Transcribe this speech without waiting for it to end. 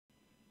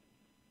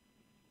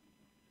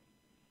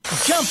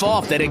Jump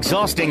off that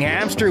exhausting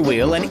hamster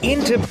wheel and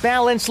into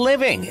balanced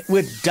living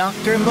with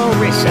Dr.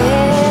 Marissa.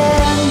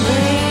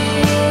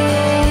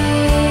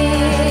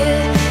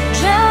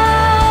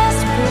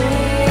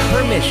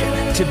 Her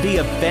mission, to be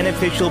a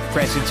beneficial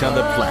presence on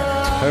the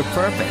planet. Her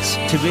purpose,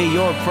 to be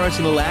your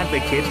personal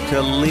advocate to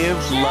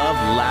live,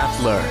 love,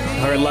 laugh, learn.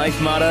 Her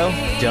life motto,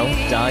 don't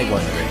die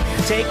wondering.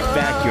 Take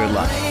back your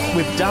life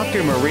with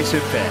Dr. Marissa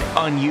Fay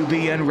on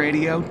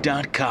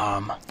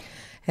ubnradio.com.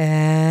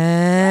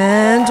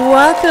 And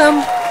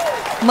welcome.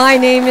 My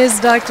name is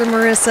Dr.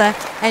 Marissa,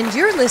 and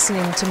you're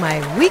listening to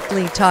my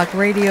weekly talk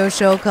radio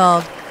show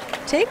called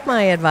Take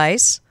My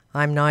Advice,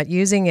 I'm Not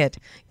Using It.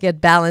 Get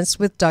balanced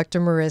with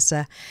Dr.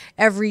 Marissa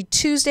every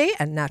Tuesday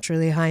at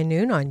naturally high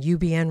noon on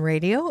UBN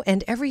Radio,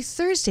 and every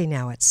Thursday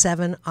now at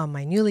 7 on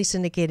my newly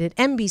syndicated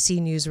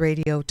NBC News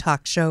Radio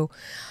talk show,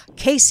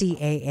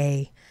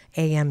 KCAA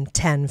AM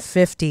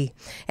 1050.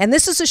 And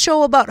this is a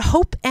show about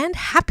hope and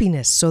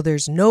happiness. So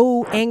there's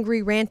no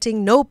angry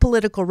ranting, no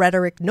political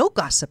rhetoric, no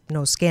gossip,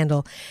 no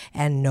scandal,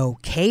 and no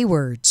K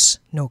words,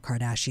 no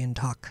Kardashian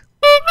talk.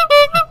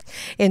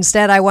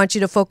 Instead, I want you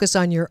to focus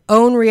on your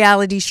own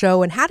reality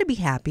show and how to be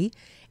happy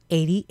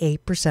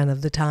 88%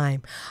 of the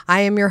time.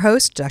 I am your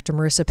host, Dr.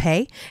 Marissa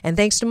Pay, and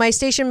thanks to my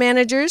station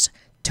managers,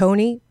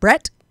 Tony,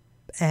 Brett,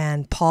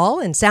 and Paul,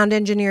 and sound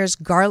engineers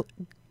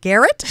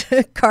Garrett,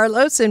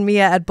 Carlos, and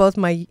Mia at both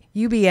my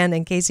UBN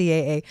and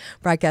KCAA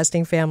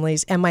broadcasting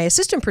families, and my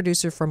assistant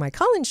producer for my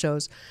call-in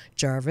shows,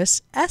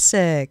 Jarvis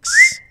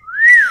Essex.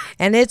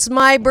 And it's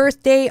my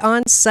birthday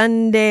on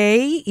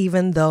Sunday,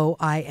 even though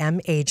I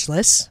am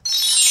ageless.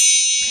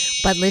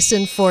 But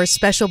listen for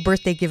special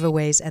birthday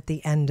giveaways at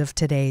the end of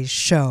today's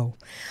show.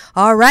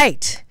 All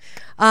right.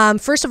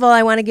 First of all,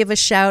 I want to give a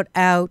shout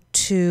out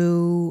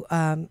to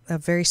a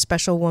very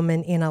special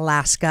woman in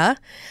Alaska,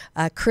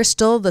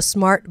 Crystal, the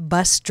smart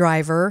bus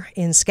driver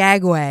in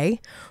Skagway,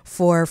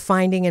 for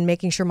finding and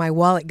making sure my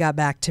wallet got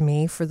back to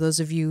me. For those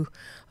of you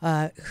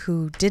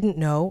who didn't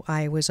know,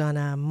 I was on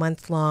a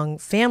month-long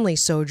family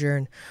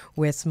sojourn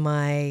with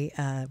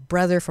my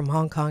brother from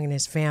Hong Kong and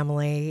his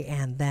family,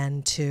 and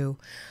then to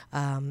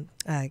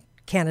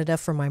Canada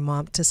for my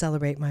mom to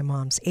celebrate my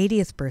mom's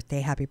 80th birthday.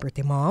 Happy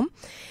birthday, Mom.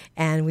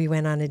 And we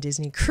went on a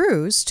Disney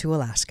cruise to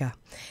Alaska.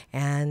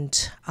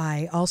 And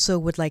I also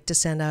would like to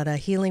send out a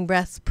healing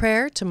breath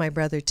prayer to my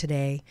brother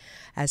today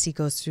as he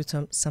goes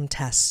through some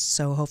tests.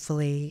 So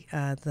hopefully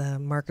the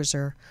markers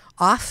are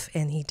off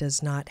and he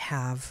does not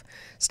have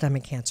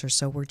stomach cancer.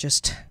 So we're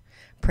just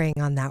praying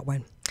on that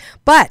one.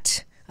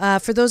 But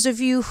for those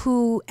of you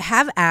who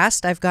have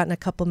asked, I've gotten a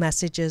couple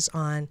messages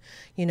on,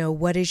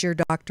 what is your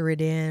doctorate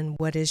in?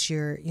 What is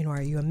your,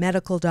 are you a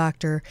medical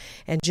doctor?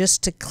 And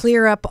just to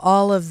clear up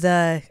all of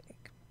the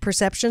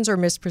perceptions or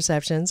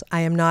misperceptions,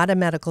 I am not a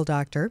medical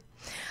doctor.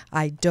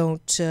 I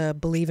don't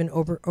believe in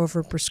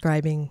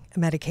over-prescribing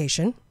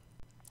medication.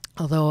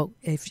 Although,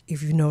 if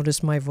you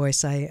notice my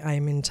voice,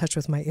 I'm in touch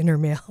with my inner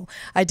male.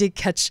 I did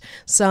catch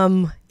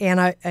some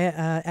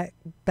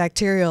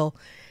bacterial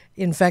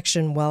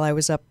infection while I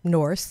was up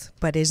north,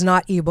 but is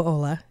not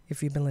Ebola,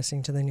 if you've been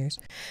listening to the news.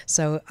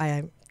 So I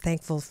am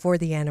thankful for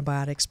the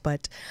antibiotics.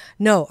 But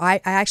no,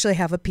 I actually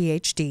have a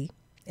PhD.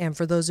 And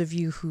for those of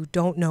you who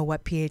don't know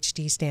what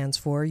PhD stands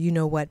for, you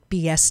know what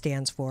BS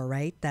stands for,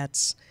 right?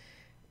 That's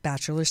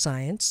Bachelor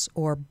Science,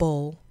 or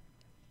Bull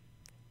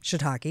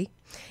Shiitake.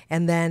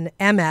 And then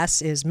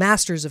MS is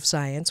Masters of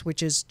Science,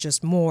 which is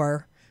just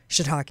more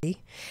shiitake.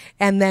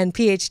 And then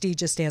PhD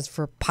just stands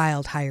for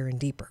piled higher and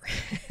deeper.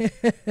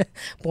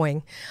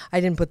 Boing. I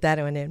didn't put that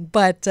one in.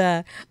 But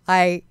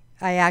I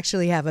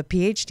actually have a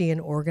PhD in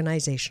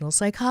organizational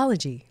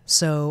psychology.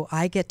 So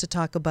I get to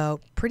talk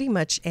about pretty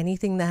much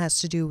anything that has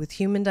to do with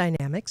human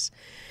dynamics,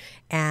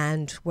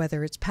 and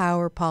whether it's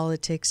power,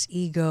 politics,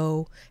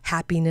 ego,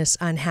 happiness,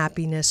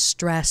 unhappiness,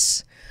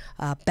 stress,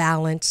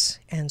 balance.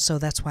 And so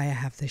that's why I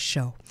have this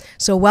show.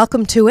 So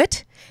welcome to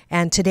it.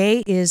 And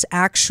today is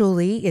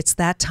actually, it's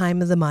that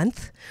time of the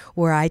month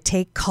where I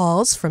take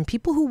calls from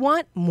people who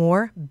want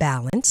more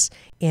balance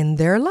in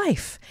their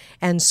life.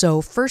 And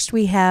so first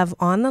we have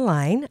on the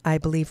line, I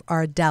believe,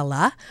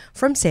 Ardella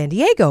from San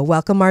Diego.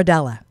 Welcome,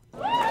 Ardella.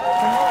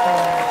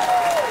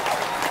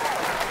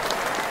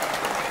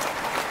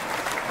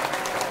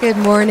 Good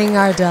morning,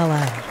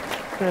 Ardella.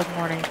 Good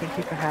morning. Thank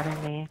you for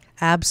having me.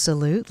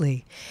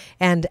 Absolutely.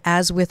 And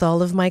as with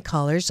all of my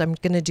callers, I'm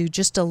going to do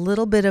just a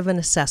little bit of an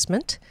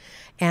assessment.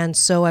 And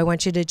so I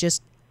want you to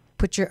just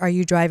are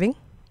you driving?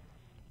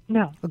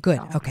 No. Oh, good.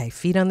 No. Okay.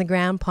 Feet on the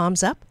ground,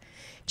 palms up.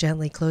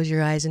 Gently close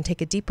your eyes and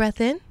take a deep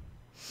breath in.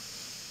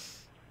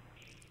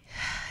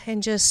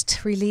 And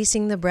just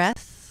releasing the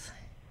breath,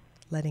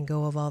 letting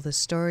go of all the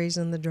stories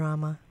and the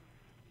drama.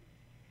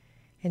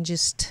 And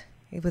just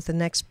with the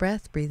next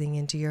breath, breathing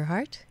into your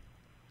heart.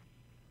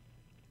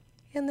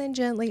 And then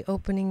gently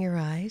opening your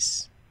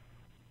eyes.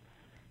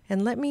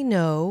 And let me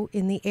know,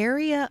 in the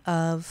area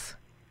of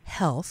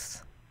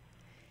health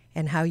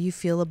and how you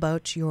feel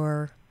about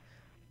your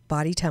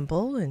body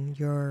temple and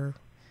your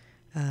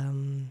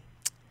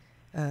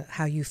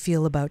how you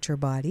feel about your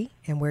body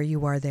and where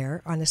you are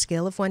there. On a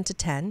scale of 1 to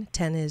 10,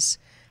 10 is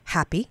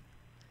happy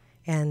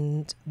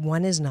and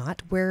 1 is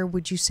not. Where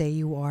would you say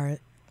you are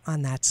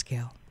on that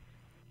scale?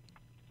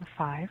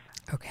 5.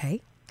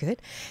 Okay,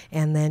 good.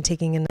 And then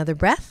taking another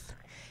breath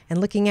and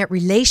looking at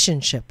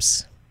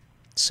relationships.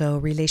 So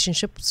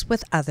relationships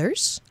with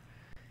others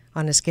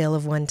on a scale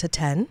of 1 to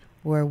 10,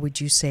 where would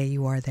you say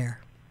you are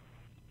there?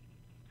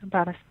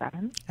 About a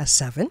 7. A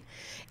 7.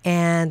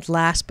 And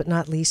last but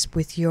not least,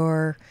 with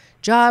your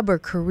job or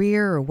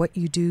career or what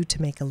you do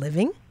to make a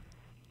living,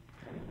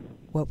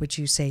 what would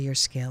you say your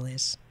scale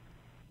is?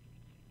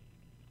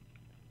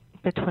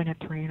 Between a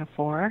 3 and a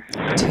 4.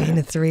 Between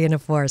a 3 and a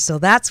 4. So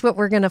that's what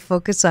we're going to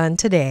focus on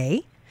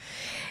today.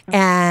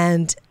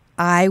 And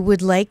I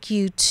would like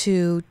you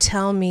to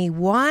tell me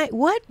why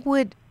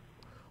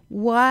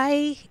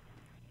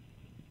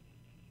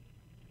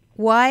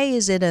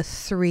is it a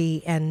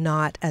 3 and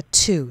not a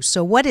 2?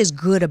 So what is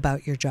good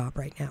about your job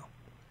right now?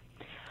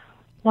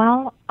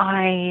 Well,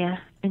 I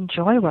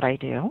enjoy what I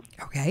do.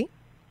 Okay.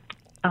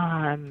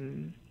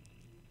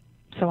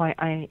 So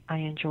I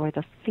enjoy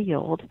the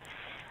field.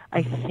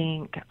 I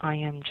think I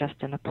am just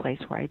in a place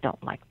where I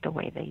don't like the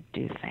way they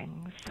do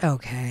things.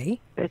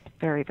 Okay. It's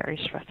very, very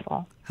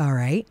stressful. All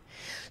right.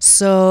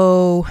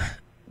 So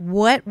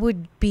what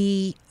would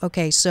be,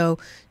 okay, so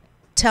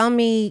tell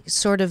me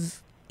sort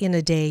of in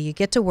a day, you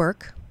get to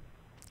work,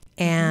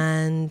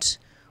 and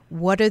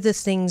what are the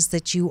things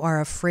that you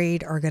are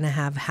afraid are going to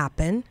have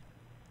happen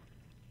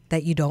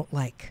that you don't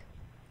like?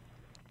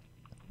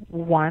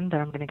 1,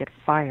 that I'm going to get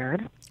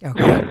fired.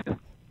 Okay.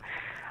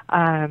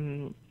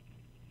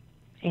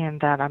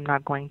 And that I'm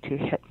not going to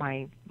hit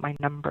my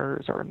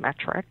numbers or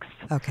metrics.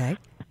 Okay.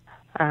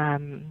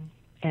 And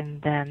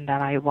then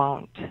that I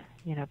won't,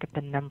 get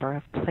the number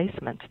of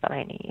placements that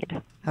I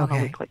need on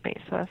a weekly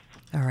basis.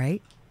 All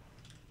right.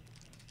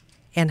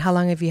 And how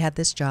long have you had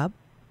this job?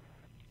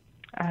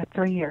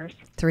 3 years.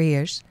 3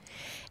 years.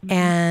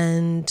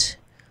 And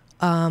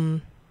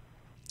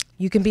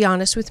you can be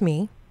honest with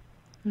me.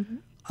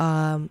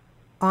 On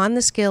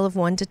the scale of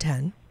 1 to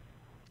 10,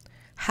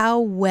 how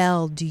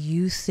well do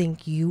you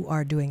think you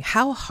are doing?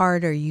 How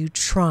hard are you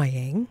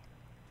trying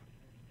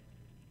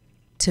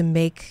to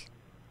make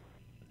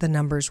the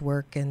numbers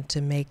work and to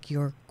make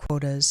your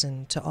quotas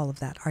and to all of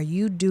that? Are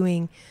you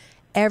doing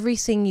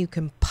everything you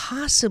can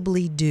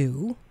possibly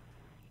do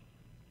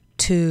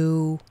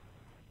to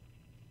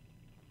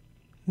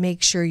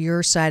make sure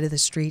your side of the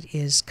street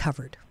is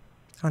covered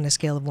on a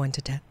scale of 1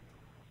 to 10?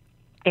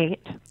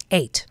 8.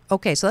 8.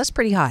 Okay, so that's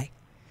pretty high.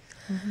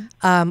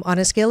 On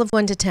a scale of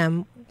 1 to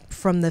 10,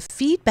 from the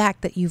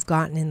feedback that you've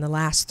gotten in the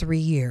last 3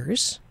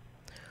 years,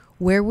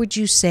 where would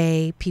you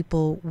say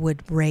people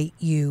would rate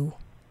you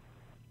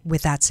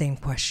with that same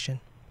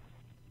question?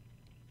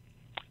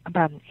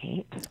 About an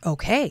 8.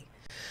 Okay.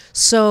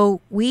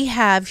 So we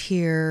have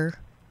here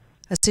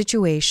a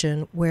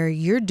situation where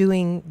you're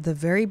doing the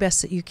very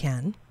best that you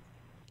can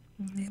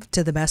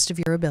to the best of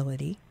your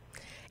ability.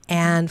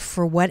 And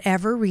for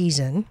whatever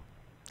reason,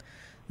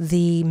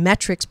 the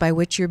metrics by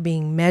which you're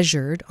being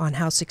measured on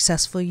how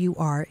successful you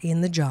are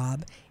in the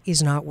job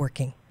is not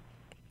working.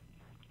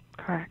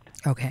 Correct.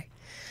 Okay.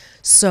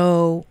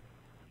 So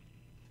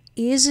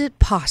is it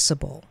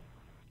possible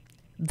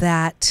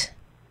that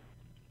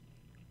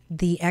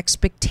the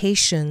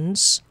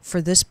expectations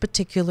for this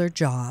particular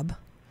job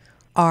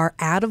are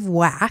out of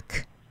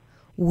whack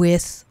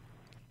with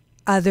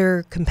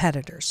other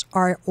competitors,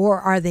 or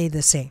are they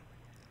the same?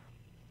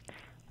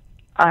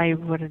 I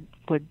would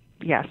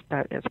yes,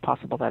 that it's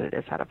possible that it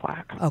is out of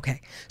whack. Okay.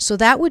 So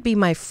that would be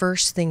my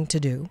first thing to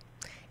do,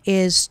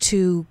 is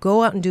to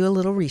go out and do a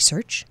little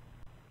research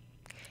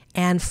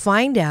and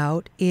find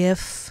out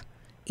if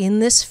in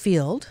this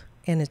field,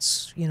 and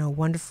it's,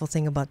 wonderful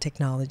thing about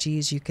technology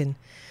is you can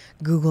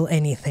Google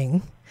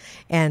anything,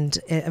 and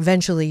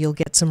eventually you'll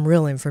get some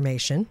real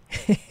information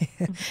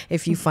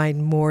if you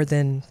find more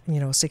than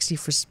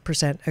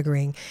 60%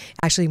 agreeing.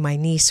 Actually, my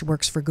niece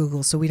works for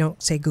Google, so we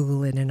don't say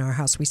Google it in our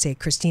house, we say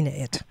Christina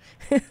it.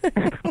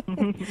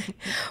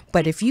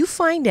 But if you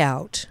find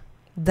out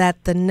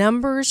that the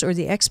numbers or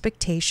the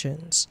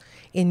expectations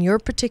in your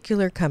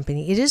particular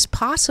company, it is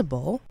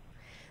possible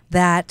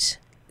that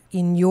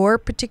in your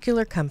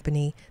particular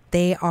company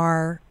they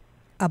are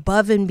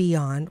above and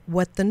beyond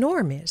what the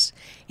norm is.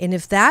 And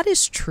if that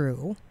is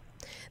true,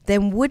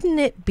 then wouldn't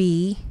it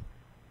be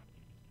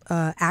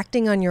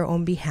acting on your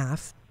own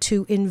behalf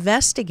to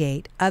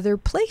investigate other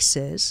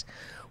places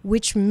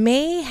which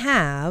may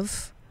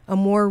have a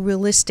more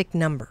realistic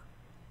number?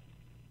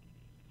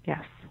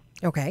 Yes.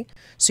 Okay.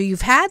 So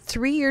you've had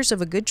 3 years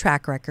of a good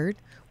track record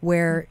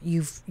where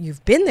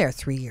you've been there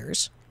 3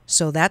 years.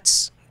 So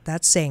that's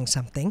saying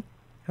something.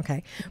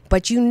 Okay.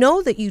 But you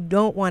know that you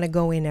don't want to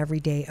go in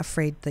every day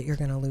afraid that you're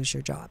going to lose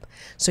your job.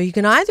 So you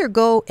can either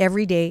go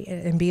every day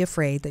and be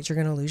afraid that you're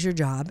going to lose your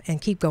job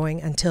and keep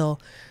going until,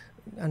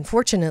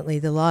 unfortunately,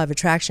 the law of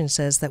attraction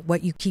says that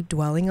what you keep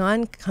dwelling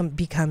on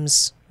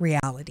becomes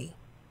reality.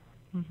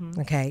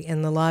 Okay.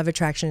 And the law of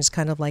attraction is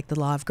kind of like the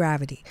law of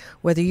gravity.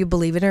 Whether you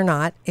believe it or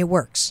not, it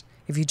works.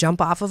 If you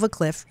jump off of a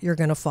cliff, you're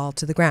going to fall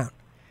to the ground,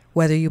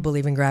 whether you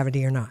believe in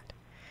gravity or not.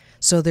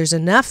 So there's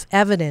enough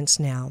evidence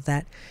now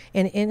that,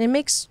 and it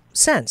makes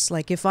sense.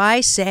 Like if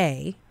I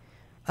say,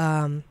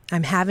 I'm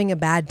having a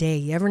bad day,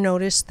 you ever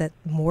notice that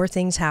more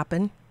things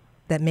happen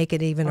that make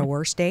it even a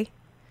worse day?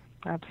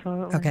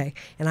 Absolutely. Okay.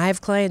 And I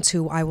have clients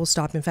who I will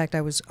stop. In fact,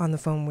 I was on the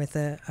phone with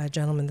a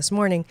gentleman this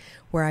morning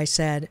where I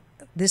said,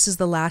 this is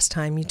the last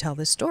time you tell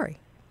this story.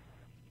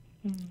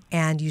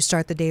 And you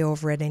start the day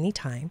over at any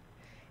time.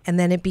 And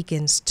then it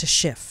begins to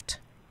shift.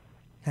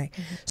 Okay.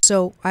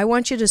 So I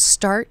want you to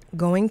start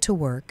going to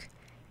work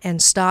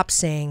and stop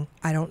saying,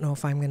 I don't know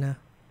if I'm going to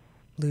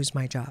lose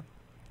my job.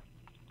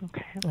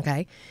 Okay.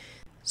 Okay.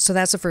 So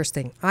that's the first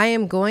thing. I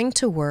am going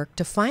to work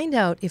to find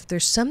out if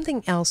there's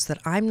something else that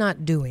I'm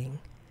not doing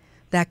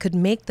that could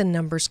make the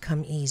numbers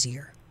come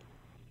easier.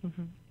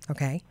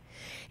 Okay?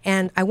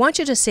 And I want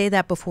you to say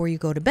that before you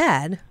go to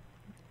bed,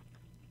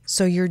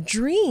 so your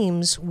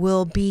dreams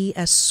will be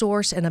a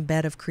source and a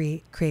bed of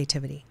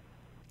creativity.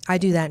 I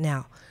do that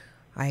now.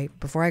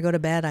 Before I go to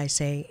bed, I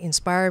say,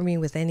 inspire me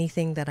with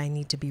anything that I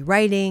need to be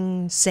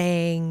writing,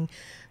 saying,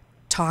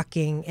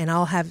 talking, and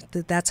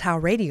that's how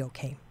radio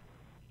came.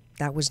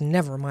 That was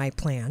never my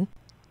plan.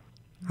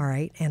 All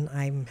right. And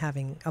I'm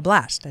having a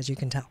blast, as you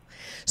can tell.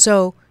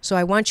 So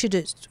I want you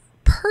to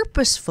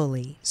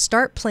purposefully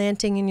start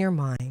planting in your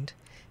mind,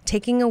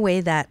 taking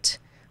away that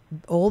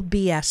old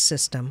BS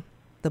system,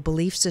 the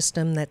belief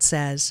system that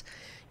says,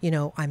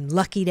 I'm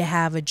lucky to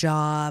have a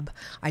job.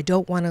 I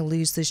don't want to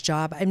lose this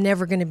job. I'm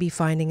never going to be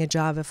finding a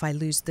job if I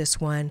lose this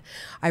one.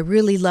 I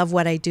really love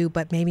what I do,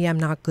 but maybe I'm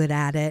not good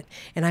at it.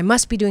 And I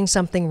must be doing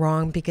something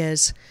wrong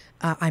because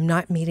I'm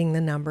not meeting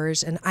the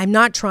numbers, and I'm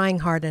not trying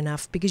hard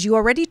enough, because you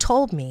already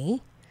told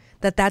me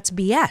that that's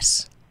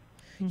BS.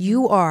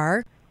 You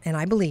are, and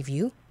I believe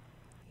you,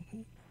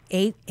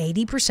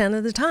 80%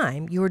 of the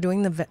time you are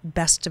doing the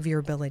best of your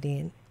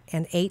ability,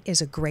 and 8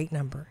 is a great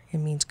number. It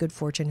means good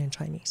fortune in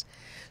Chinese.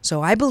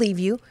 So I believe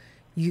you.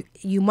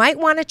 You might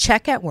want to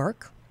check at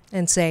work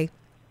and say,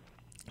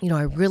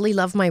 I really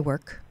love my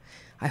work.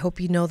 I hope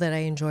you know that I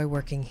enjoy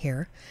working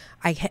here.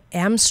 I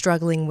am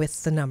struggling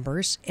with the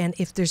numbers. And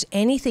if there's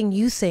anything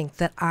you think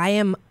that I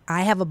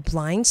have a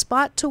blind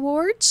spot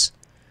towards,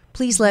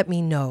 please let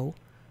me know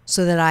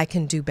so that I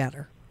can do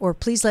better. Or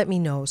please let me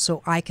know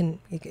so it can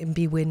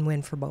be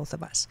win-win for both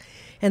of us.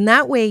 And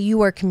that way you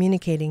are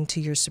communicating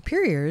to your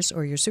superiors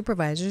or your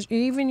supervisors or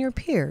even your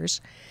peers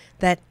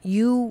that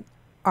you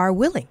are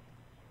willing.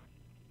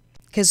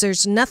 Because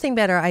there's nothing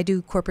better. I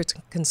do corporate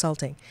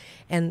consulting.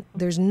 And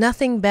there's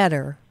nothing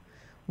better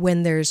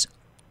when there's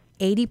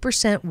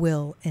 80%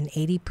 will and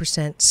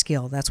 80%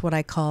 skill. That's what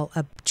I call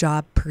a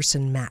job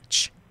person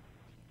match.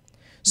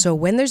 So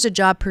when there's a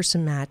job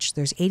person match,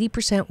 there's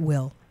 80%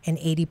 will and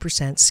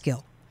 80%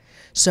 skill.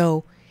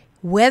 So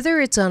whether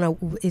it's I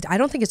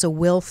don't think it's a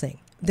will thing.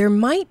 There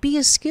might be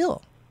a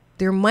skill.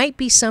 There might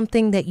be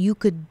something that you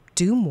could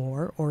do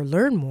more or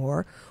learn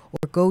more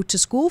or go to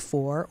school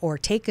for or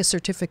take a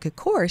certificate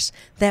course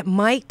that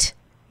might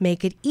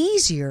make it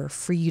easier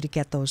for you to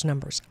get those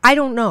numbers. I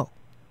don't know.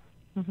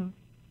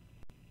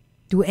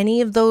 Do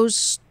any of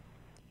those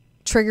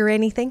trigger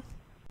anything?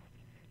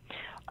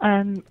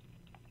 I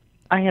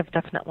have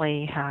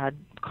definitely had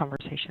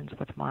conversations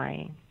with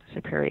my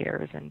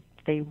superiors, and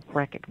they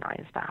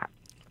recognize that,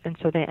 and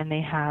so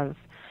they have,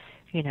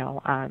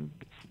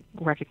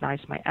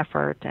 recognized my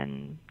effort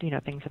and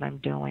things that I'm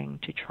doing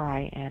to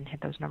try and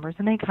hit those numbers,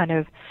 and they kind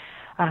of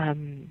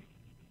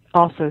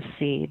also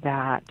see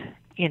that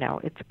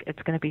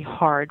it's going to be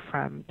hard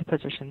from the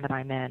position that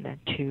I'm in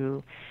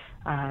to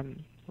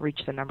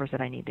reach the numbers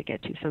that I need to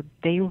get to. So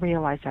they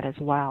realize that as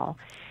well.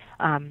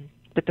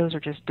 But those are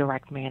just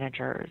direct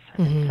managers.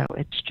 And so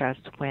it's just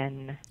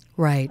when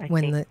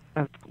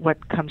of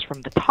what comes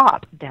from the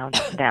top down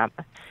to them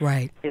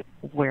is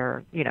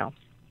where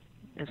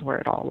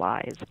it all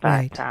lies.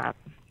 But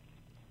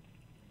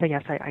but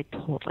yes, I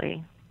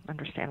totally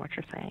understand what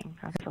you're saying.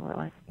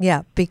 Absolutely.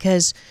 Yeah,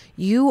 because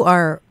you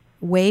are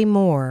way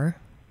more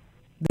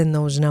than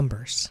those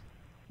numbers.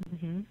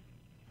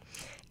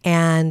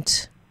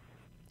 And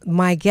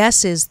my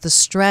guess is the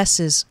stress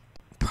is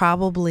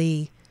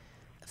probably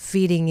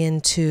feeding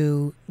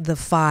into the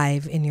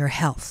 5 in your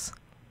health.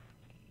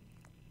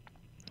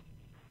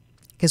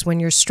 Because when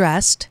you're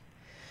stressed,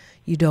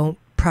 you don't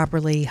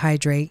properly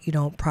hydrate, you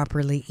don't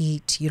properly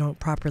eat, you don't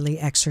properly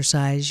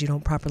exercise, you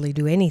don't properly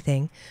do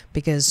anything,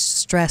 because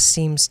stress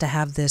seems to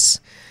have this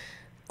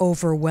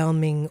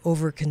overwhelming,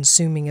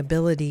 over-consuming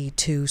ability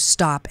to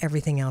stop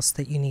everything else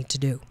that you need to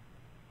do.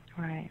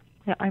 Right.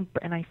 Yeah,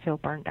 I feel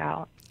burned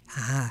out.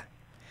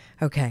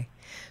 Okay.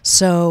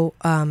 So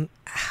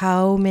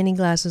how many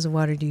glasses of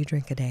water do you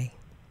drink a day?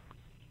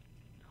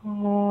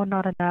 Oh,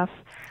 not enough.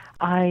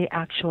 I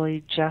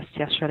actually just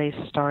yesterday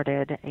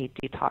started a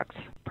detox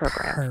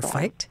program.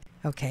 Perfect.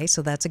 Okay,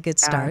 so that's a good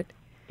start.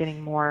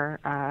 Getting more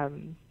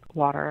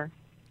water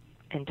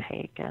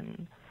intake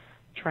and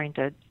trying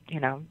to,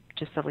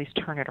 just at least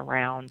turn it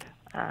around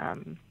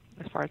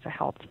as far as the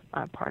health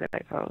part of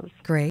it goes.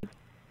 Great.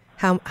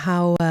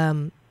 How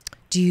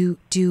Do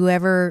you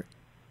ever,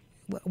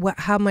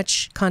 how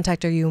much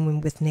contact are you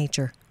in with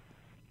nature?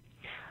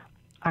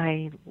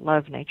 I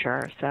love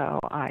nature, so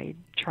I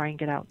try and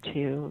get out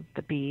to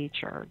the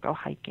beach or go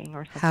hiking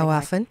or something. How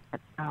often?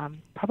 Like that.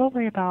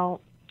 Probably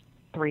about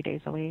 3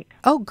 days a week.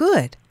 Oh,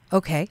 good.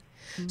 Okay.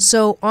 Mm-hmm.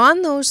 So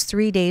on those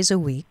 3 days a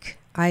week,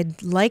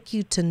 I'd like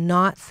you to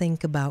not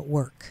think about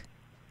work.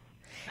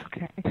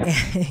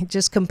 Okay.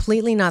 Just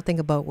completely not think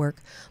about work.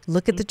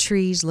 Look at the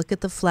trees, look at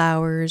the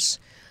flowers.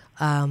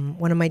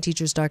 One of my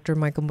teachers, Dr.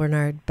 Michael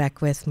Bernard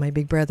Beckwith, my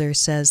big brother,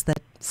 says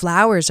that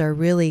flowers are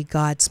really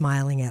God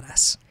smiling at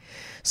us.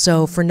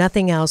 So for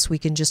nothing else, we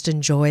can just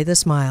enjoy the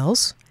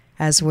smiles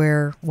as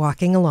we're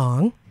walking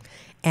along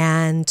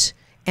and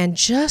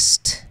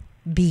just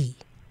be.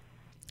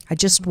 I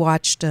just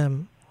watched,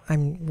 I'm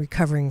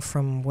recovering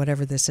from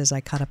whatever this is.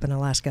 I caught up in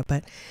Alaska,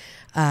 but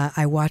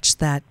I watched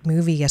that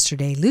movie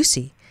yesterday,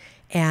 Lucy,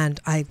 and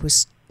I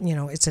was,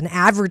 it's an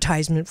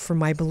advertisement for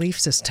my belief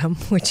system,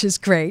 which is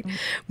great,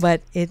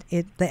 but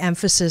the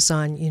emphasis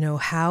on,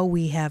 how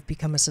we have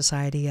become a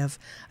society of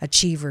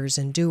achievers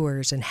and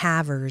doers and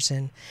havers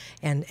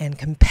and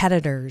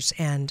competitors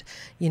and,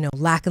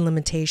 lack and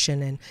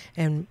limitation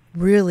and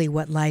really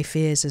what life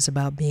is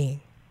about being.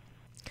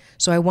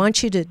 So I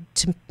want you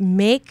to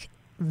make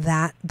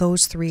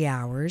those 3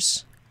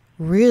 hours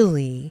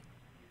really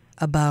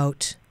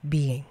about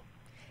being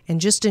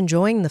and just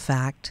enjoying the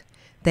fact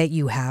that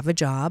you have a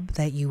job,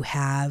 that you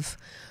have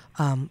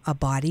a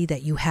body,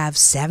 that you have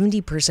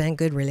 70%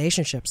 good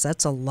relationships.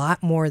 That's a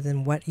lot more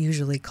than what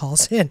usually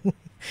calls in.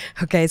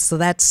 Okay, so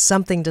that's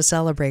something to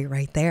celebrate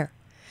right there.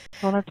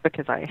 Well, that's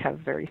because I have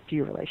very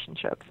few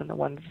relationships, and the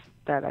ones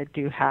that I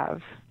do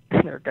have,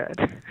 they're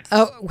good.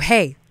 Oh,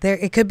 hey,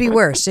 it could be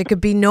worse. It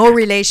could be no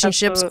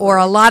relationships or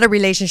a lot of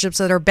relationships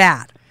that are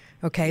bad.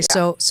 Okay,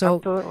 yeah,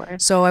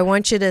 so I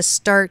want you to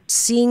start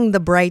seeing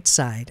the bright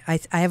side. I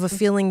have a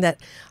feeling that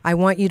I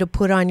want you to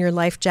put on your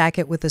life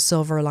jacket with a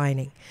silver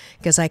lining,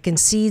 because I can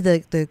see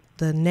the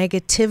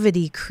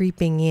negativity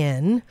creeping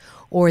in,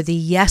 or the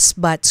yes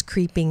buts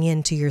creeping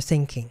into your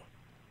thinking.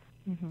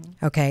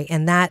 Mm-hmm. Okay,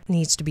 and that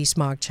needs to be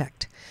smog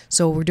checked.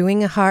 So we're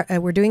doing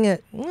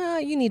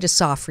you need a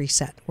soft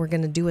reset. We're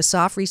going to do a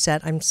soft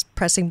reset. I'm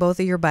pressing both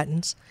of your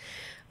buttons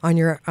on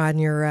your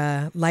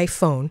life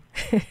phone.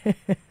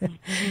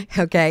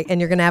 Okay, and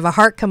you're going to have a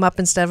heart come up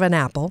instead of an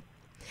apple.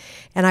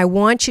 And I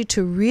want you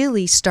to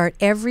really start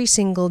every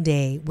single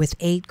day with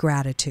 8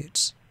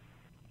 gratitudes.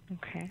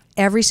 Okay.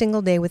 Every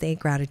single day with 8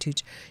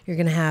 gratitudes. You're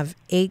going to have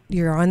 8.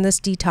 You're on this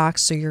detox,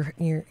 so you're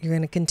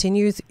going to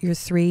continue your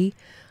 3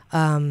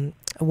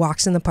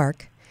 walks in the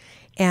park.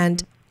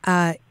 And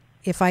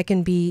if I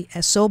can be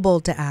so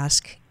bold to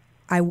ask,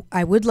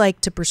 I would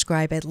like to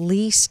prescribe at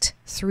least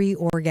 3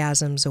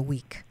 orgasms a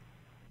week,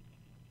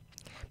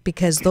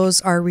 because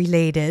those are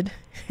related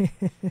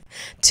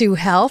to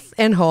health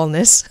and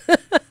wholeness.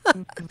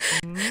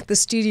 Mm-hmm. The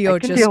studio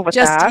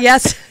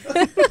yes.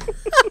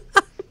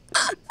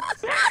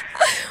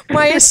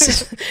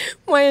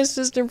 My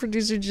assistant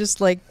producer just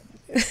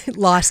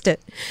lost it.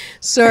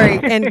 Sorry,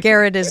 and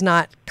Garrett is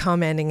not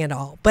commenting at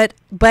all. But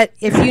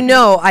if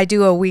I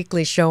do a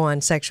weekly show on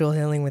sexual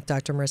healing with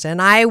Dr. Marissa,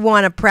 and I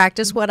want to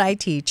practice what I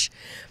teach,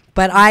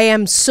 but I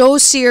am so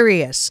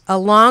serious,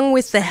 along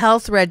with the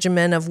health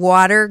regimen of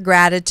water,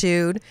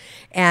 gratitude,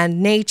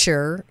 and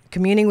nature,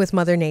 communing with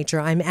Mother Nature,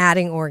 I'm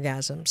adding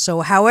orgasms.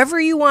 So however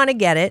you want to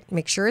get it,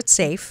 make sure it's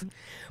safe,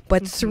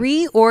 but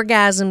 3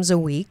 orgasms a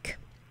week.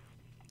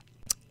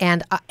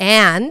 And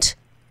I'm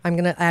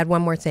going to add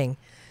one more thing.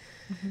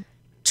 Mm-hmm.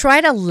 Try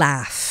to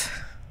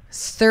laugh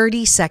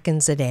 30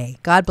 seconds a day.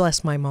 God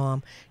bless my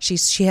mom.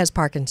 She has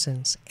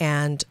Parkinson's,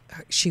 and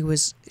she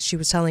was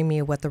telling me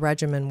what the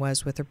regimen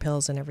was with her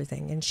pills and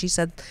everything. And she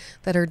said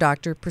that her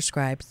doctor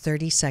prescribed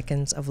 30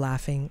 seconds of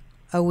laughing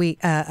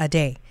a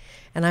day.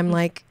 And I'm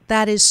like,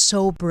 that is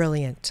so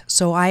brilliant.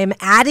 So I am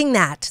adding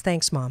that,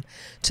 thanks Mom,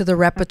 to the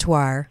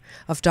repertoire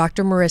of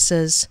Dr.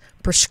 Marissa's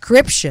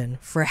prescription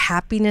for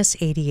happiness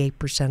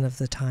 88% of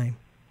the time.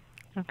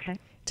 Okay.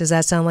 Does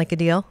that sound like a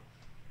deal?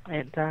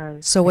 It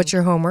does. So what's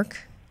your homework?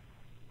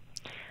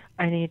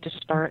 I need to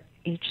start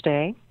each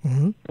day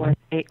with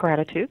 8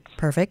 gratitudes.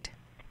 Perfect.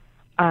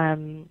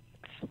 3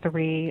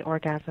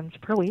 orgasms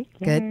per week.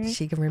 Good. Yay.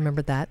 She can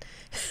remember that.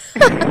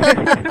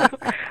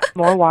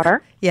 More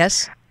water.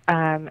 Yes.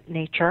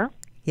 Nature.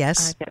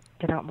 Yes.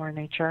 Get out more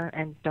nature,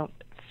 and don't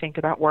think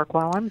about work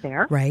while I'm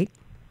there. Right.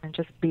 And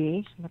just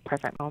be in the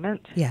present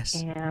moment.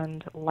 Yes.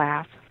 And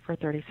laugh for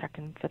 30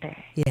 seconds a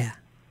day. Yeah.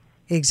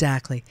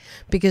 Exactly.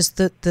 Because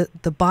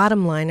the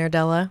bottom line,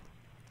 Ardella,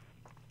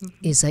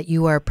 is that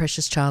you are a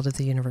precious child of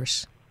the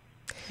universe.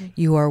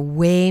 You are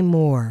way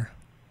more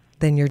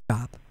than your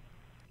job.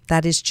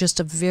 That is just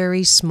a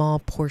very small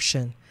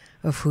portion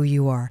of who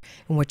you are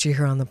and what you're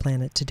here on the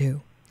planet to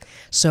do.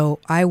 So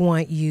I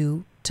want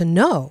you to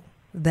know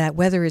that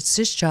whether it's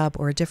this job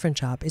or a different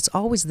job, it's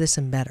always this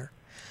and better.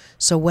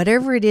 So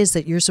whatever it is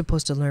that you're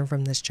supposed to learn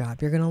from this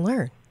job, you're going to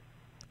learn.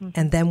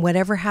 And then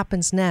whatever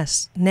happens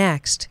next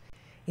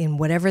in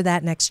whatever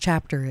that next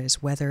chapter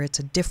is, whether it's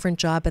a different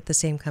job at the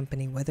same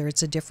company, whether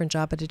it's a different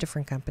job at a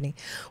different company,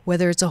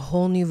 whether it's a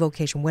whole new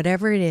vocation,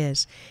 whatever it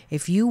is,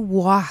 if you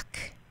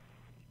walk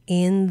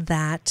in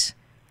that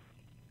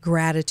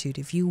gratitude,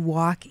 if you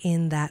walk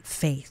in that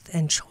faith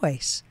and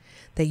choice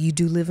that you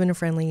do live in a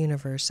friendly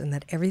universe and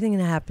that everything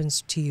that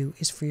happens to you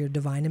is for your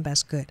divine and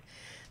best good,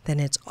 then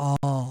it's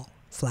all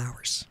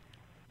flowers.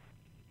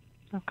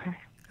 Okay.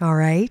 All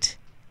right?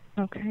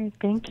 Okay,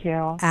 thank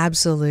you.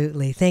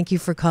 Absolutely. Thank you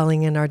for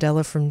calling in,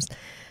 Ardella from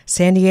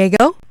San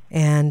Diego,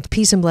 and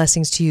peace and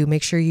blessings to you.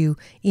 Make sure you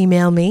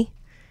email me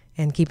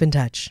and keep in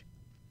touch.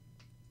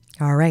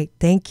 All right.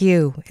 Thank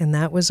you. And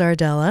that was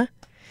Ardella.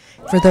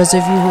 For those of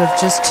you who have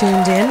just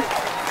tuned in,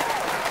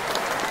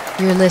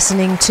 you're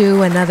listening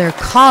to another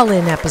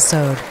call-in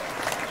episode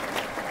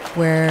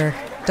where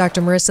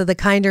Dr. Marissa, the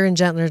kinder and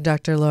gentler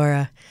Dr.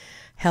 Laura,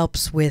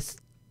 helps with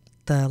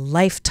the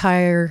life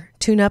tire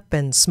tune-up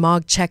and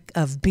smog check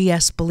of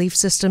BS belief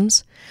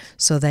systems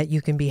so that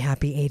you can be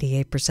happy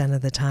 88%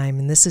 of the time.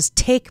 And this is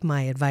Take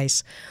My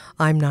Advice.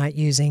 I'm Not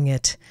Using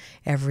It,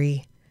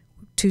 every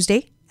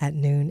Tuesday at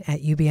noon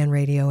at UBN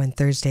Radio and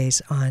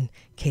Thursdays on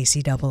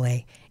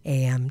KCAA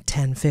AM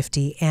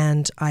 1050.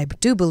 And I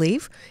do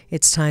believe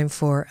it's time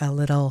for a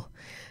little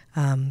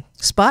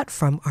spot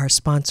from our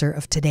sponsor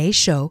of today's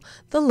show,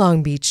 the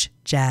Long Beach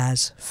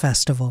Jazz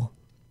Festival.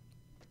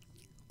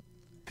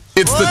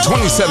 It's the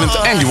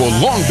 27th Annual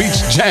Long Beach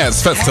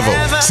Jazz Festival,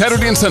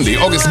 Saturday and Sunday,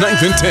 August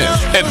 9th and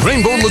 10th at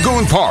Rainbow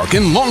Lagoon Park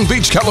in Long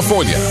Beach,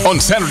 California. On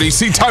Saturday,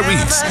 see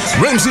Tyrese,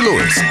 Ramsey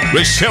Lewis,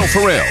 Rochelle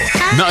Farrell,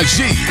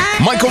 Najee,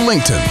 Michael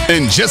Langton,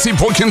 and Jesse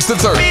Boykins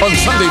III. On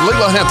Sunday,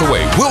 Layla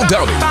Hathaway, Will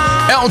Dowdy,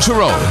 Al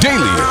Jarreau,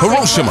 Daly,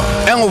 Hiroshima,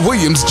 Al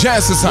Williams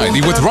Jazz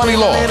Society with Ronnie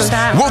Laws,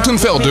 Wilton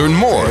Felder, and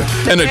more,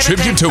 and a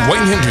tribute to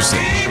Wayne Henderson.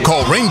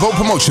 Call Rainbow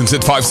Promotions at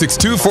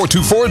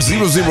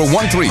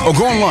 562-424-0013 or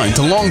go online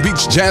to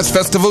longbeachjazzfestival.com.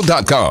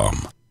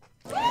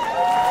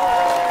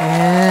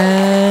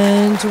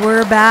 And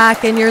we're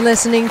back, and you're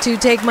listening to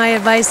Take My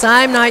Advice.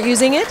 I'm Not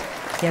Using It.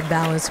 Get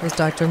Balanced with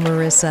Dr.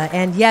 Marissa.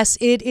 And yes,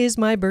 it is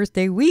my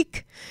birthday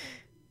week.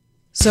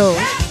 So,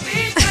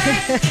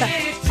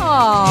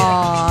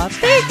 aw,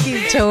 thank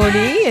you,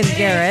 Tony and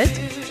Garrett.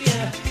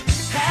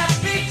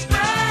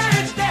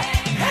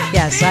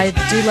 Yes, I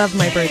do love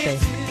my birthday.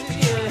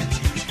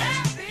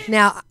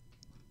 Now,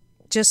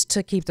 just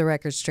to keep the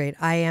record straight,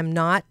 I am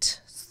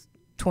not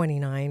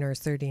 29 or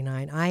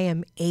 39. I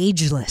am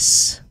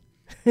ageless.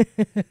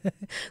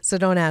 So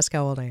don't ask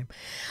how old I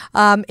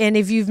am. And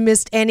if you've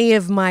missed any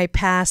of my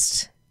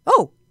past...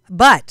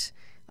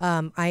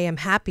 I am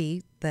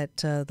happy that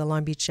the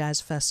Long Beach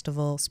Jazz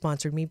Festival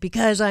sponsored me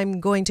because I'm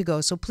going to go.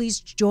 So please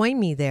join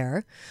me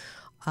there.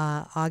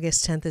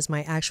 August 10th is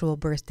my actual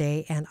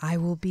birthday, and I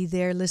will be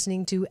there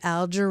listening to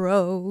Al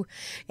Jarreau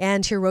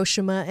and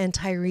Hiroshima and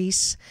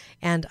Tyrese.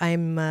 And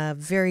I'm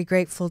very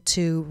grateful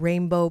to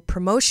Rainbow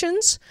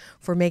Promotions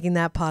for making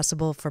that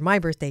possible for my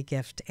birthday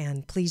gift.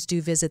 And please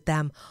do visit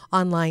them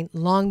online,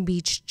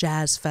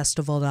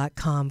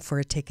 longbeachjazzfestival.com, for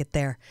a ticket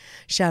there.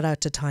 Shout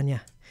out to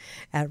Tanya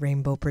at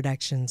Rainbow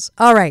Productions.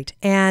 All right,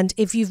 and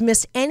if you've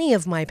missed any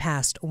of my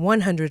past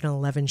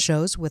 111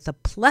 shows with a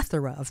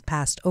plethora of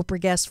past Oprah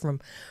guests from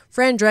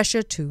Fran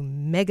Drescher to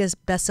mega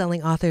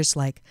best-selling authors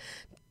like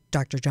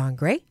Dr. John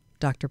Gray,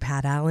 Dr.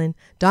 Pat Allen,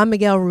 Don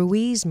Miguel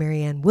Ruiz,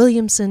 Marianne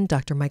Williamson,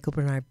 Dr. Michael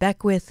Bernard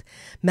Beckwith,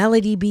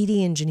 Melody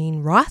Beattie and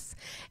Janine Roth,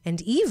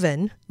 and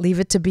even Leave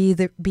It to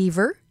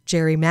Beaver,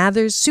 Jerry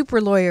Mathers,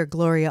 super lawyer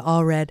Gloria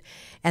Allred,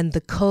 and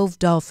the Cove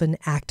Dolphin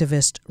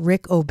activist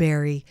Rick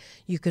O'Berry.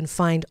 You can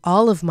find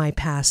all of my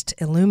past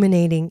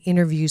illuminating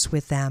interviews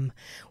with them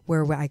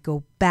where I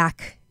go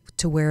back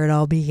to where it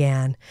all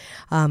began.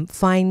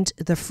 Find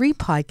the free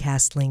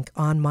podcast link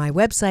on my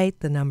website,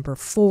 the number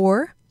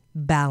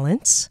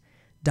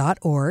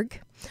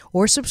 4balance.org,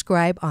 or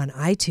subscribe on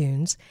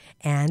iTunes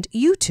and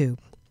YouTube.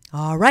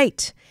 All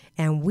right.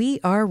 And we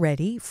are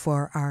ready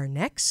for our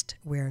next,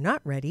 we're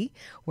not ready,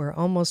 we're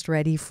almost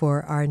ready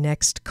for our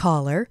next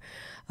caller.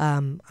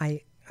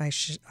 I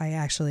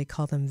actually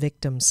call them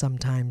victims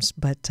sometimes,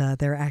 but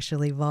they're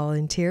actually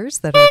volunteers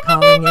that are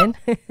calling in.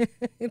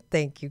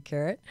 Thank you,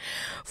 Carrot,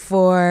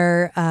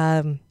 for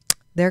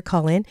their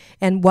call in.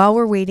 And while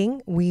we're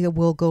waiting, we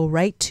will go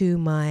right to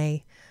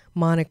my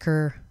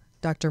moniker,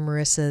 Dr.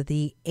 Marissa,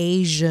 the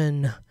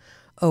Asian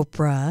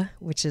Oprah,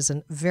 which is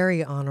a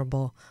very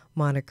honorable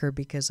moniker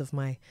because of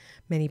my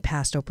many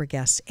past Oprah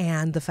guests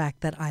and the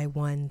fact that I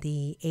won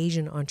the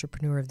Asian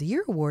Entrepreneur of the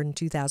Year Award in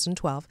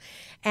 2012.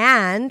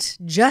 And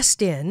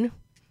just in,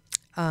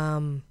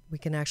 we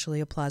can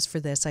actually applause for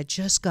this. I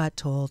just got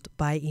told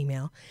by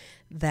email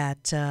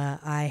that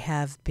I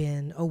have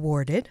been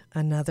awarded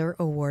another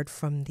award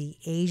from the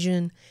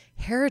Asian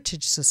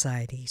Heritage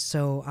Society.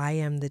 So I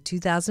am the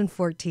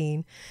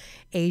 2014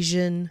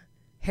 Asian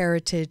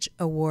Heritage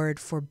Award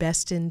for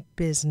Best in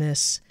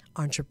Business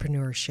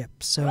Entrepreneurship.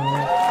 So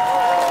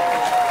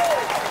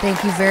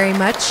thank you very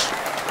much.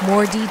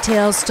 More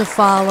details to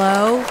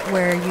follow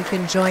where you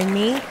can join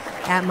me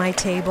at my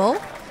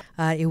table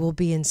It will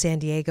be in San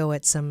Diego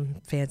at some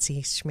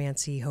fancy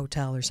schmancy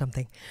hotel or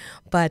something.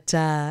 But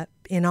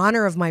in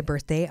honor of my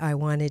birthday, I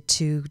wanted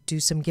to do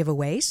some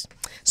giveaways.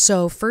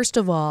 So first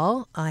of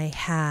all, I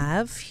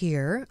have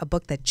here a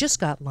book that just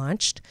got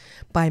launched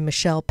by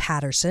Michelle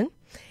Patterson.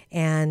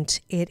 And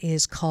it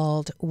is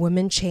called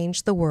Women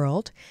Change the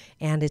World.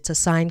 And it's a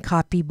signed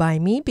copy by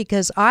me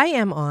because I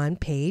am on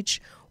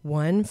page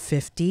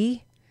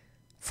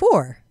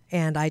 154.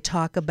 And I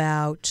talk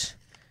about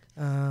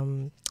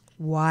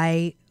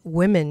why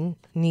women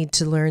need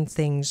to learn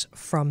things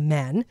from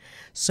men.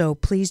 So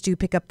please do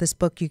pick up this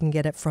book. You can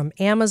get it from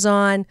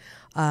Amazon.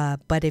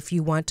 But if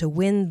you want to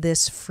win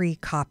this free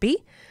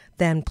copy,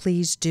 then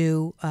please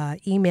do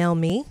email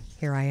me.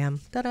 Here I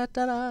am.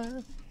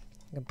 Da-da-da-da.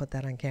 I'm going to put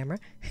that on camera.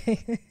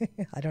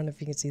 I don't know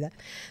if you can see that.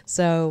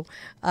 So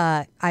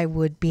I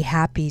would be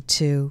happy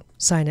to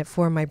sign it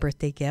for my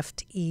birthday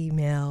gift.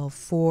 Email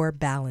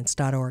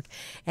forbalance.org.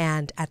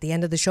 And at the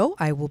end of the show,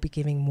 I will be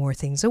giving more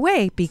things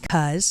away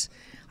because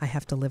I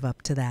have to live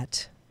up to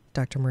that,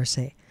 Dr.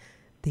 Marissa,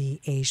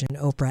 the Asian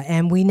Oprah.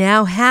 And we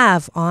now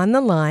have on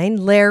the line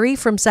Larry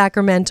from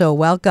Sacramento.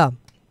 Welcome.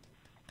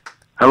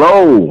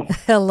 Hello.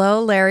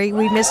 Hello, Larry.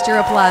 We missed your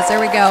applause. There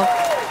we go.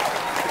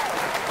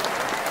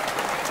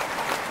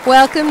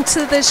 Welcome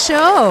to the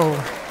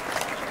show.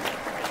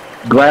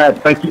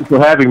 Glad. Thank you for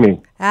having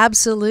me.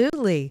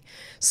 Absolutely.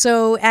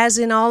 So, as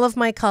in all of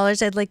my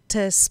callers, I'd like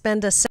to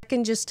spend a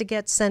second just to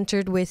get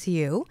centered with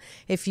you.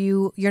 If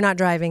you're not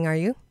driving, are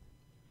you?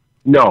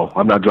 No,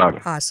 I'm not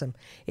driving. Awesome.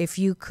 If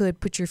you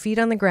could put your feet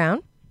on the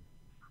ground.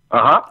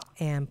 Uh-huh.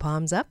 And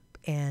palms up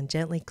and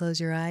gently close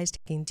your eyes,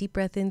 taking a deep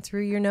breath in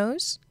through your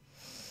nose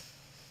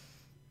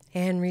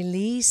and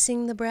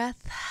releasing the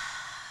breath.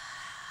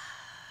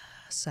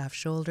 Soft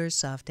shoulders,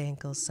 soft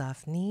ankles,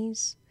 soft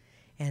knees,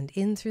 and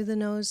in through the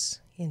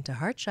nose into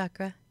heart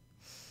chakra.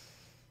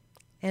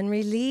 And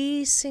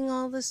releasing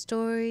all the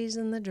stories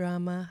and the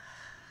drama.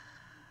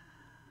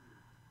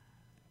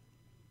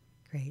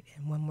 Great.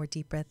 And one more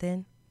deep breath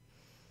in.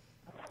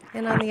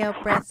 And on the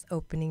out breath,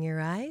 opening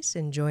your eyes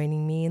and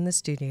joining me in the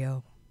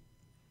studio.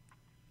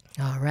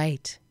 All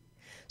right.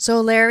 So,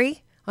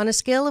 Larry, on a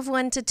scale of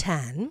 1 to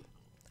 10,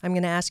 I'm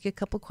going to ask you a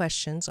couple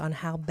questions on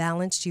how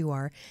balanced you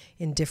are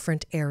in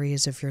different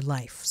areas of your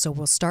life. So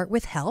we'll start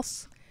with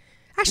health.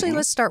 Actually,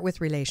 let's start with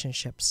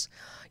relationships.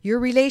 Your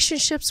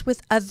relationships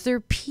with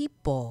other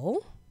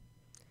people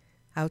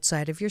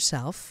outside of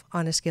yourself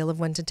on a scale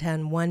of 1 to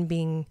 10, 1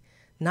 being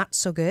not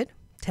so good,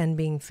 10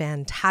 being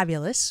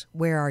fantabulous.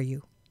 Where are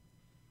you?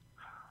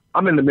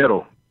 I'm in the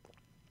middle.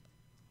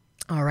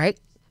 All right.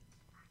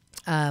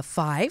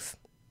 5.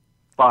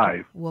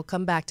 5. We'll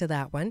come back to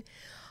that one.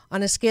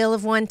 On a scale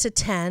of 1 to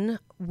 10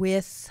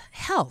 with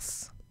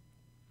health,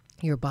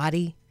 your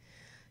body,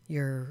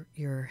 your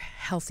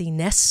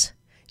healthiness,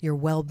 your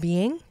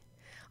well-being,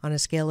 on a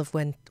scale of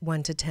 1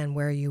 to 10,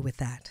 where are you with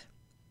that?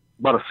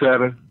 About a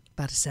 7.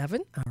 About a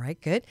 7. All right,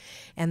 good.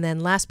 And then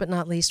last but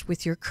not least,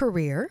 with your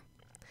career,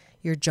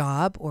 your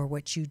job or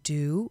what you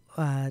do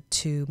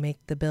to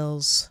make the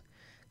bills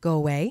go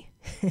away,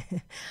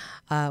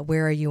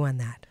 where are you on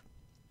that?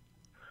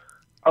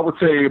 I would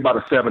say about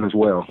a 7 as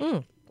well.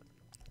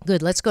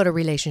 Good. Let's go to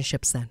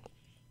relationships then.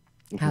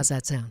 How's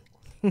that sound?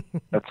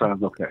 That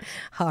sounds okay.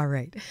 All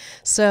right.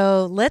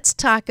 So let's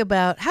talk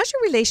about how's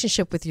your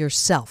relationship with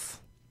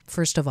yourself,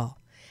 first of all.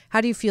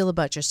 How do you feel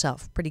about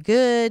yourself? Pretty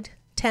good?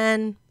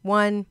 10?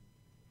 1?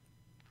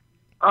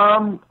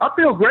 I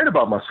feel great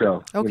about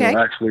myself. Okay.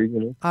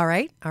 Actually. All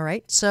right. All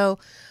right. So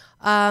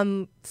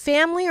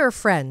family or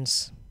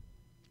friends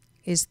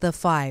is the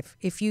 5.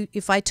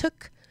 If I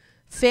took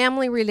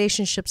family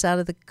relationships out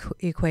of the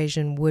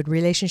equation, would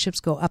relationships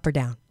go up or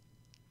down?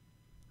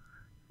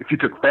 If you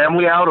took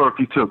family out or if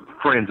you took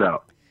friends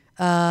out?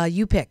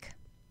 You pick.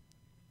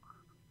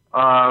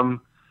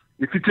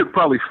 If you took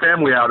probably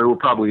family out, it would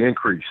probably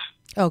increase.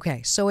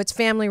 Okay, so it's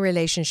family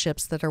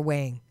relationships that are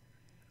weighing.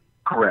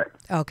 Correct.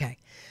 Okay,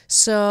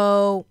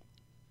 so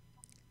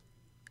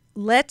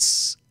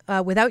let's,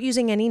 without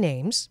using any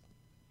names,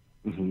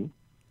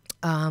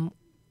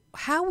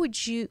 how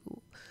would you...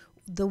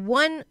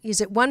 is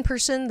it one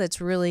person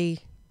that's really,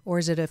 or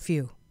is it a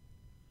few?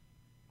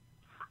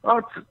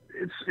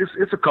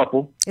 It's a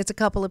couple. It's a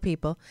couple of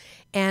people.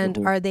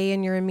 And are they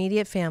in your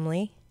immediate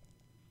family?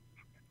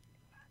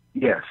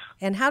 Yes.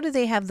 And how do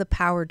they have the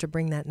power to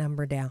bring that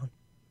number down?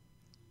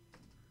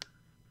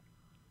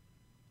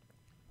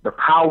 The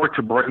power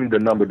to bring the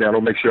number down. I'll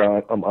make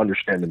sure I'm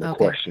understanding the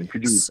question.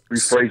 Could you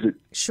rephrase it?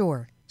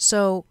 Sure.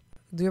 So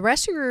the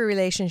rest of your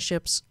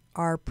relationships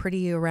are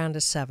pretty around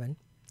a 7.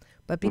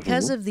 But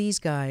because of these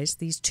guys,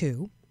 these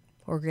 2,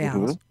 or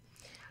gals,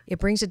 it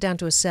brings it down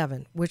to a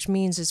 7, which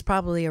means it's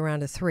probably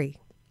around a 3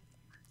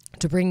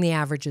 to bring the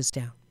averages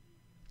down.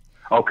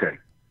 Okay.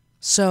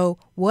 So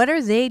what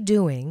are they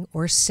doing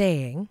or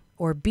saying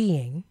or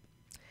being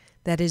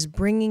that is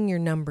bringing your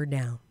number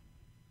down?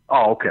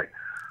 Oh, okay.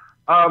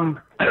 I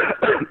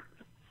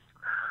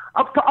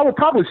would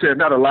probably say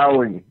not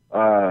allowing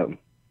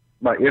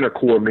my inner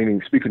core,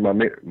 meaning speaking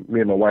me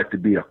and my wife to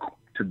be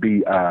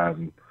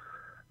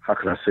how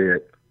can I say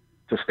it,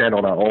 to stand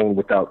on our own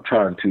without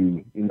trying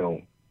to,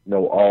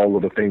 know all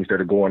of the things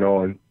that are going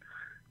on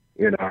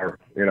in our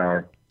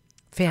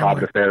family,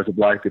 private affairs of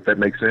life, if that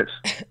makes sense.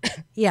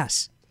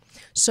 Yes.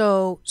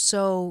 So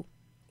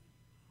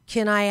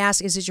can I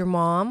ask, is it your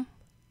mom?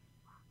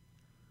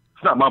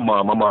 It's not my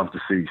mom. My mom's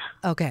deceased.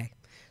 Okay.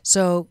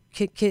 So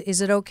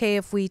is it okay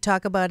if we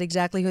talk about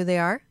exactly who they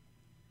are?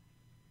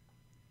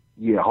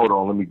 Yeah, hold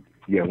on.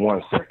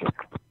 1 second.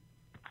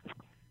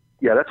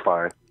 Yeah, that's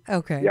fine.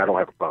 Okay. Yeah, I don't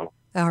have a problem.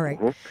 All right.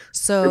 Mm-hmm.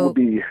 So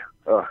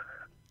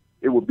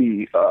it would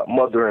be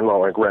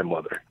mother-in-law and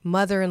grandmother.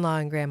 Mother-in-law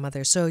and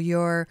grandmother. So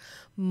your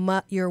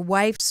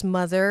wife's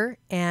mother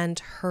and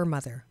her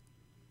mother.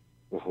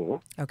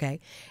 Mm-hmm. Okay.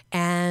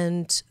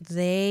 And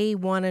they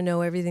want to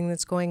know everything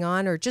that's going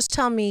on, or just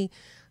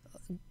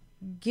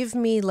give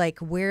me like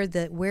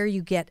where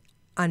you get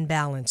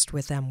unbalanced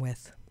with them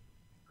with.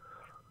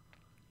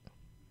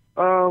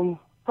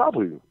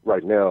 Probably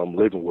right now I'm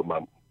living with my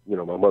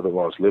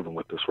mother-in-law is living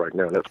with us right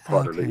now. That's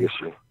part of the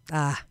issue.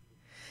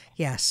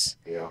 Yes.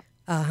 Yeah.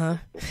 Uh-huh.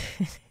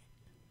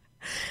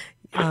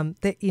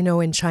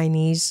 In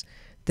Chinese,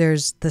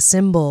 there's the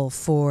symbol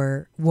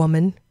for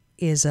woman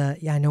is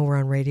I know we're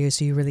on radio,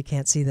 so you really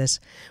can't see this,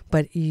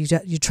 but you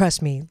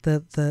trust me.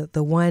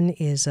 The one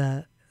is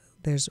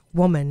there's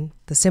woman,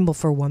 the symbol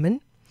for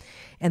woman,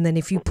 and then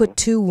if you put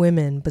two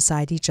women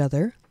beside each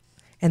other,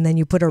 and then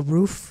you put a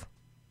roof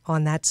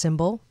on that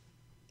symbol,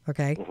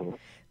 okay,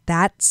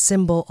 that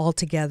symbol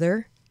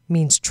altogether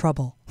means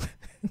trouble.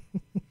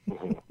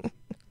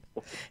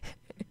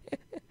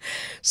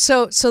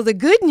 So the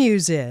good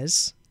news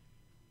is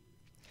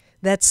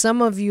that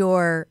some of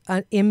your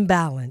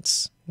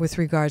imbalance with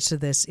regards to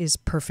this is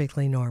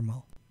perfectly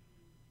normal.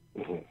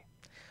 Mm-hmm.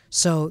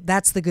 So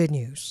that's the good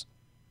news.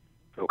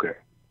 Okay.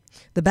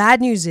 The bad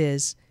news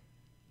is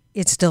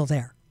it's still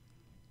there.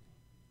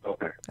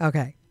 Okay.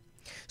 Okay.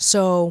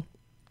 So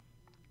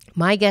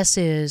my guess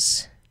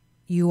is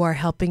you are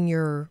helping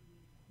your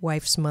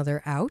wife's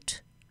mother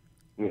out,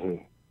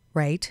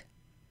 right?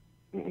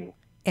 Mm-hmm.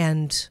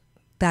 And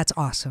that's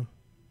awesome.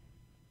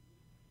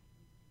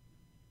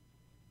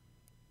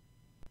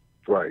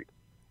 Right.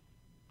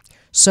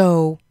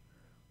 So,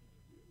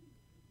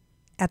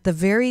 at the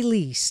very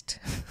least,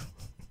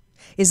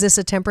 is this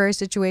a temporary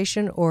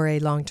situation or a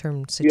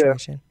long-term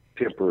situation?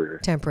 Yeah, temporary.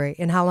 Temporary.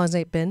 And how long has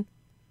it been?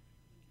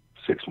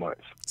 6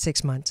 months.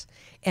 6 months.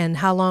 And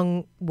how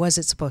long was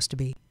it supposed to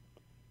be?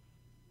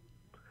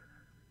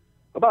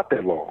 About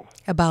that long.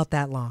 About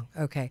that long.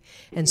 Okay.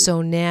 And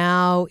so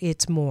now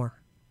it's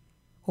more,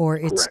 or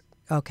it's correct.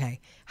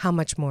 Okay. How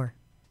much more?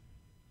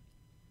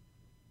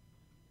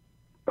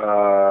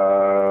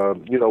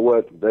 You know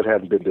what? That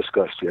hasn't been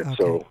discussed yet,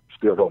 so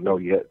still don't know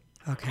yet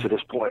to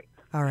this point.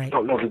 All right.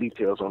 Don't know the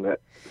details on that.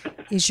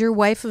 Is your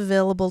wife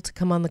available to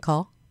come on the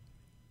call?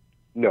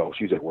 No,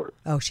 she's at work.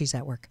 Oh, she's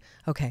at work.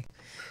 Okay.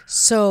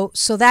 So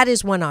that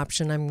is one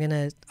option. I'm going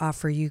to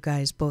offer you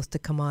guys both to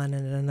come on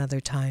at another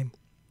time.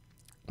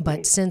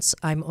 But since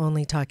I'm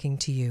only talking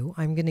to you,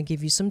 I'm going to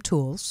give you some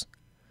tools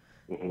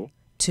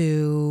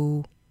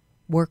to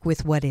work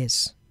with what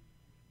is.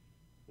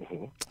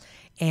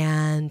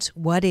 And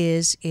what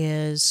is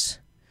in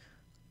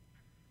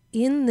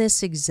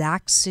this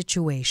exact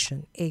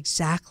situation,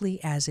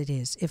 exactly as it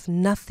is, if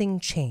nothing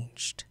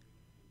changed,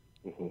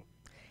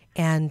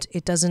 and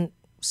it doesn't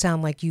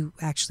sound like you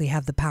actually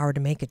have the power to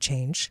make a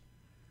change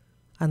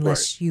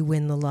unless you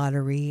win the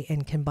lottery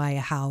and can buy a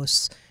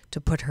house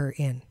to put her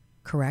in,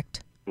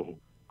 correct?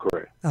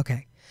 Correct.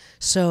 Okay.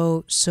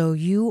 So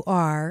you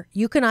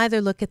can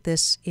either look at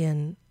this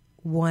in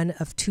one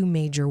of two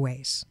major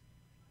ways.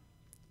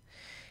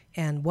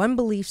 And one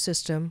belief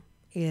system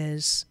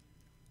is,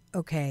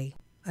 okay,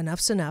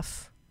 enough's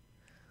enough.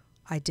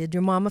 I did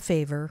your mom a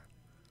favor.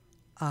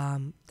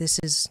 This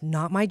is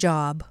not my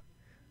job.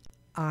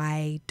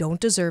 I don't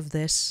deserve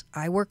this.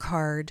 I work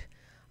hard.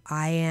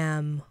 I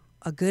am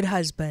a good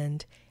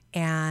husband.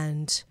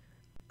 And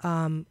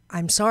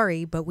I'm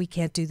sorry, but we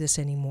can't do this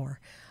anymore.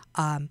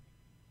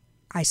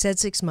 I said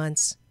 6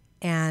 months,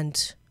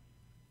 and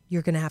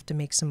you're going to have to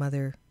make some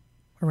other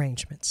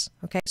arrangements.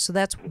 Okay, so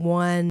that's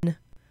one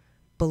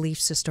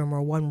belief system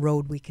or one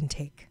road we can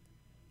take.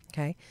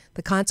 Okay,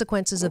 the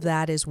consequences of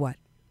that is what?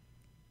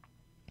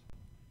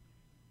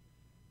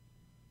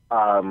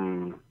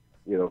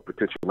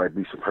 Potentially might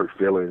be some hurt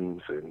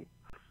feelings, and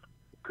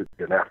could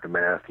be an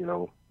aftermath,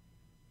 of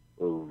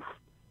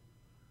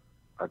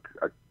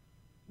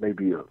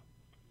maybe a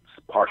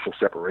partial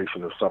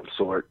separation of some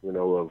sort,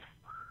 of.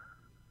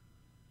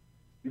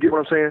 You get what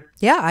I'm saying?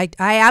 Yeah,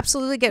 I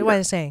absolutely get what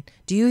I'm saying.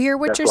 Do you hear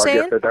what you're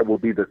saying? I guess that will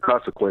be the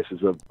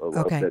consequences of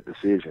that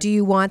decision. Do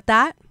you want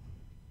that?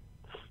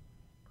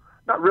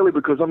 Not really,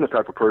 because I'm the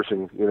type of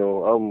person,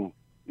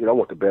 I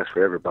want the best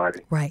for everybody.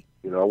 Right.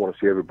 I want to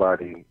see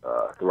everybody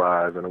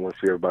thrive, and I want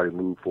to see everybody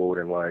move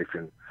forward in life,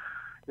 and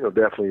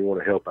definitely want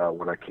to help out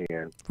when I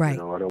can. Right. I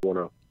don't want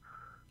to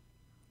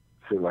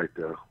seem like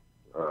the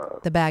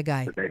bad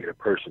guy, the negative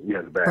person.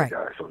 Yeah, the bad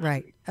guy. So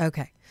right.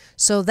 Okay.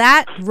 So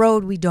that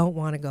road we don't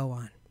want to go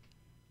on.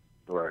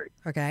 Right.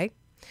 Okay.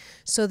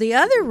 So the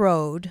other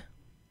road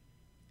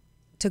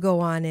to go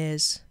on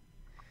is,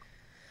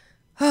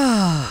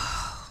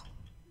 oh,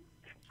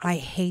 I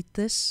hate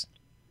this.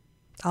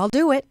 I'll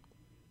do it.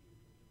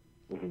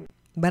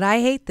 But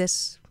I hate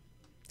this.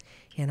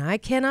 And I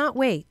cannot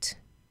wait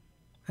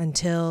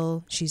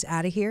until she's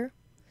out of here.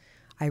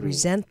 I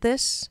resent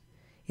this.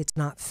 It's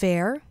not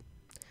fair.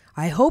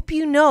 I hope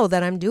you know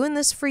that I'm doing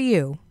this for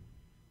you.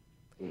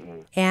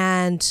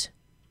 And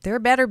there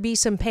better be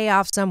some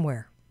payoff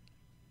somewhere.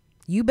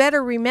 You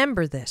better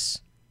remember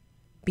this,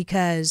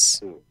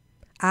 because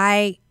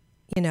I'm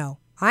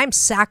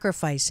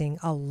sacrificing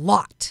a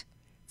lot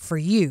for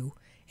you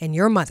and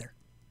your mother.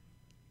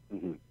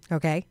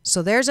 Okay?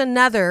 So there's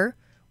another,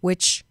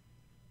 which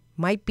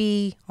might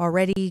be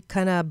already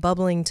kind of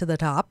bubbling to the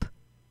top.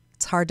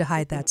 It's hard to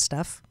hide that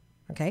stuff.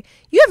 Okay?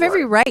 You have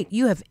every right.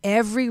 You have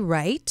every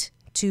right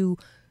to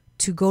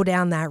go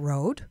down that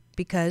road,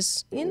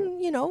 because in,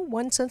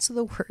 one sense of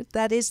the word,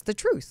 that is the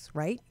truth,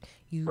 right?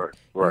 You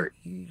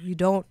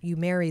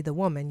marry the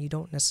woman, you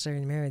don't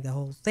necessarily marry the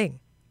whole thing,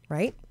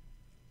 right?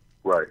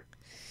 Right.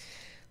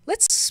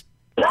 Let's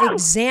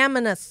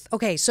examine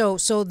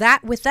so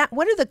that with that,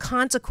 what are the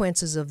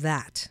consequences of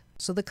that?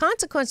 So the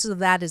consequences of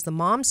that is the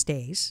mom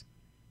stays,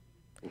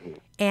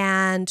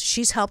 and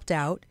she's helped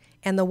out,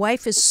 and the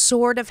wife is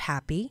sort of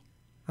happy,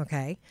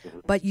 okay?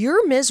 But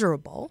you're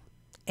miserable,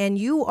 and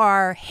you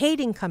are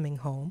hating coming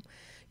home.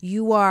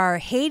 You are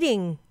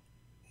hating,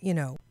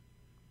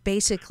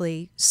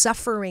 basically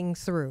suffering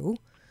through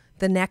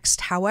the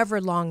next however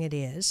long it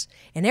is.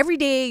 And every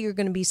day you're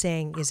going to be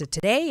saying, is it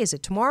today? Is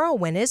it tomorrow?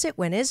 When is it?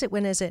 When is it?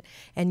 When is it?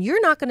 And you're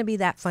not going to be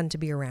that fun to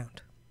be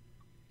around.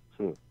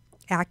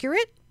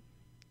 Accurate?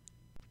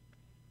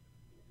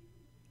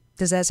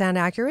 Does that sound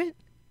accurate?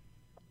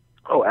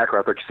 Oh,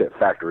 accurate. I thought you said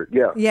factor it.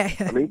 Yeah. Yeah.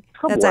 I mean,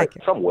 That's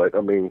accurate. Somewhat.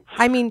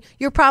 I mean,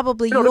 you're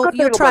probably, you'll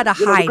try to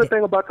hide the good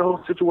thing about the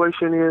whole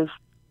situation is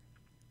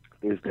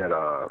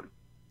that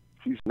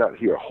she's not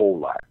here a whole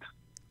lot.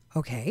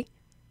 Okay,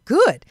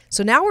 good.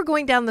 So now we're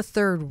going down the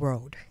third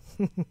road.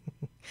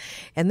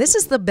 And this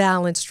is the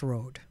balanced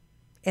road.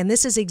 And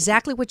this is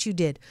exactly what you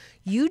did.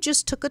 You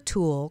just took a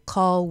tool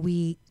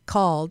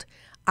called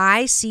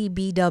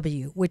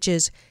ICBW, which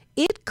is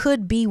it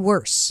could be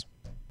worse.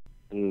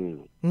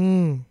 You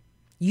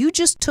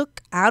just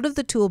took out of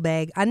the tool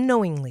bag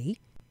unknowingly.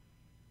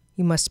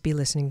 You must be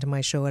listening to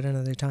my show at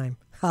another time.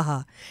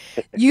 Haha.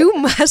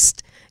 You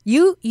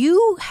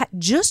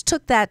just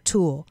took that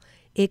tool.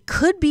 It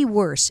could be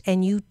worse.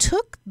 And you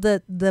took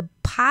the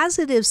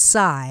positive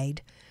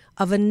side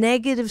of a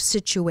negative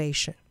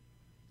situation.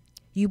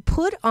 You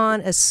put on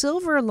a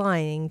silver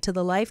lining to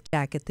the life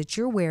jacket that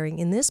you're wearing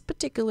in this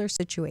particular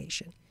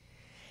situation.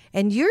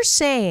 And you're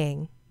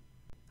saying,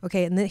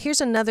 okay, and here's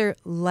another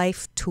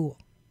life tool.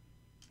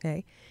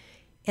 Okay.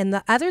 And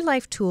the other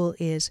life tool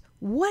is,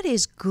 what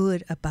is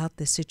good about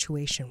this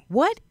situation?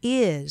 What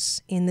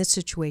is in this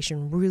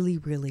situation really,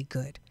 really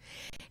good?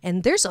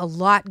 And there's a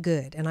lot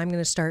good, and I'm going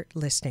to start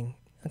listing.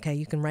 Okay,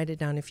 you can write it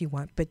down if you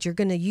want, but you're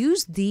going to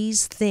use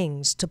these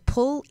things to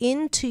pull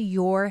into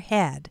your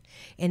head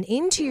and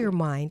into your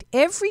mind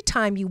every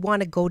time you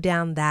want to go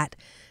down that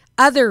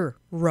other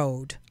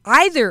road,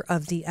 either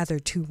of the other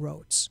two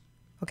roads.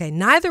 Okay,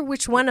 neither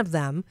which one of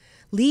them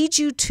leads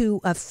you to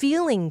a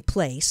feeling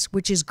place,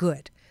 which is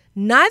good.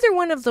 Neither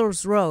one of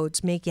those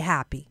roads make you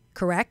happy,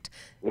 correct?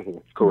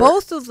 Correct.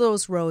 Both of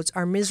those roads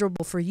are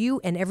miserable for you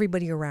and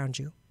everybody around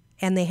you,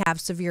 and they have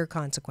severe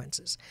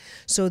consequences.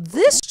 So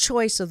this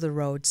choice of the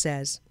road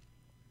says,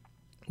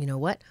 you know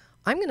what?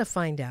 I'm going to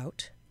find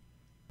out.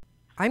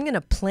 I'm going to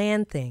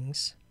plan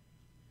things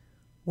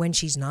when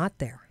she's not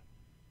there.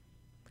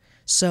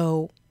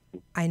 So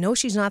I know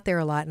she's not there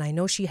a lot, and I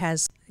know she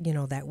has,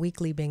 that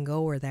weekly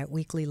bingo or that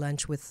weekly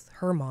lunch with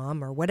her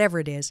mom or whatever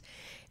it is.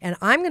 And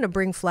I'm going to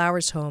bring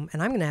flowers home,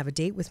 and I'm going to have a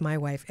date with my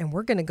wife, and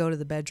we're going to go to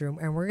the bedroom,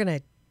 and we're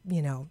going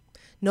to,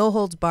 no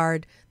holds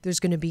barred. There's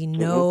going to be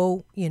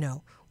no,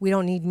 we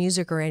don't need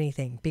music or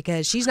anything,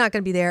 because she's not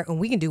going to be there, and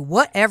we can do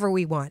whatever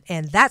we want.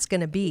 And that's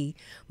going to be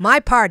my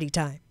party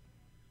time.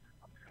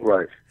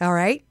 Right. All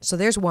right. So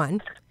there's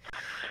one.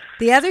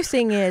 The other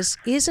thing is,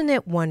 isn't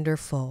it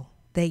wonderful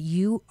that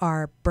you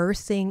are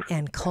birthing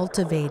and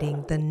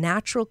cultivating the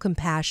natural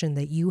compassion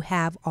that you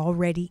have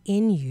already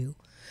in you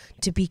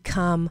to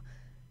become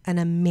an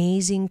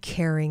amazing,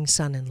 caring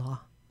son-in-law?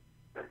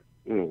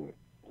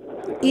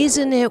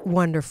 Isn't it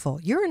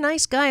wonderful? You're a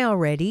nice guy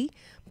already,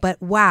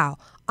 but wow,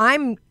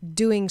 I'm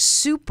doing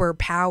super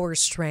power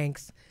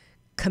strength,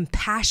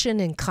 compassion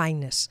and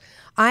kindness.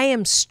 I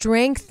am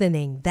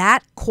strengthening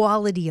that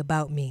quality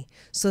about me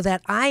so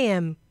that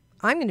I'm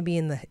going to be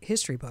in the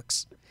history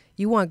books.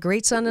 You want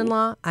great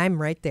son-in-law?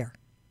 I'm right there.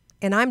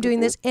 And I'm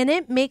doing this, and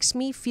it makes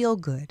me feel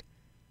good.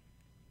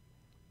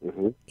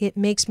 It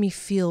makes me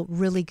feel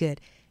really good.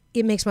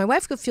 It makes my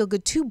wife feel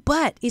good too,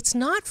 but it's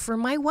not for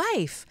my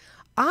wife.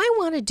 I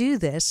want to do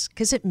this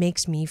because it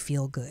makes me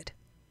feel good.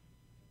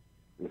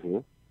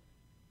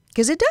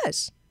 Because it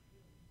does.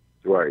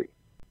 Right.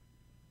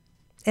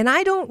 And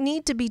I don't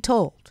need to be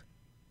told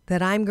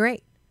that I'm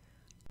great,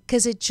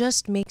 because it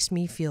just makes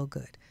me feel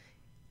good.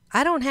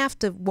 I don't have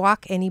to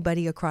walk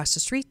anybody across the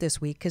street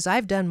this week because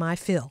I've done my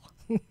fill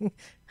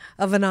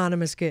of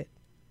anonymous good.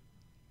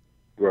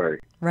 Right.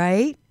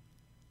 Right?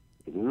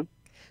 Mm-hmm.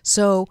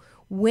 So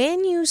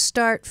when you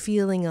start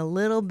feeling a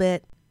little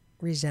bit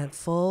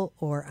resentful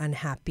or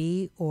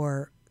unhappy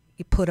or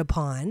put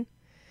upon,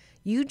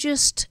 you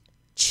just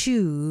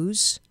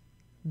choose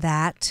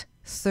that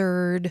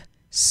third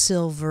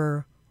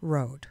silver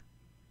road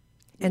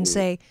and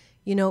say,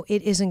 you know,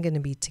 it isn't going to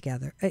be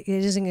together. It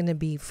isn't going to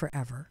be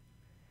forever.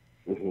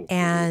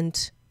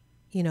 And,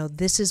 you know,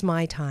 this is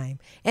my time.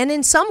 And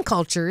in some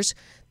cultures,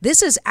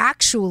 this is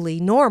actually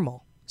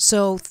normal.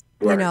 So,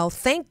 you know,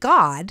 thank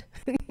God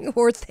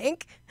or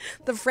thank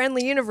the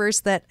friendly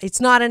universe that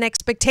it's not an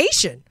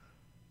expectation.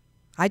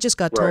 I just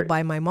got told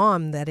by my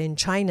mom that in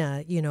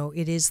China, you know,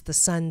 it is the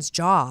son's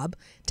job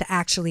to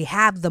actually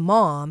have the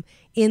mom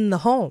in the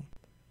home.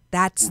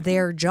 That's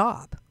their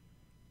job.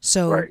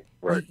 So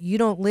you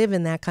don't live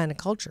in that kind of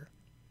culture.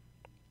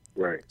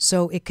 Right.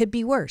 So it could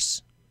be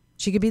worse.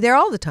 She could be there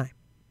all the time.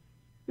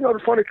 You know, the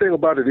funny thing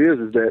about it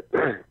is that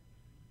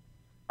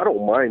I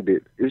don't mind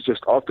it. It's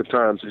just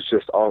oftentimes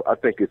I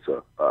think it's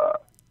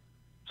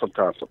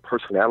sometimes a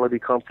personality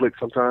conflict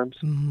sometimes,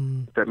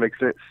 if that makes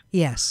sense.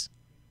 Yes.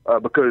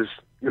 Because,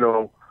 you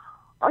know,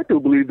 I do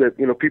believe that,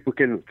 you know, people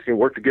can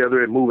work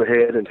together and move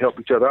ahead and help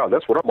each other out.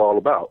 That's what I'm all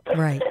about.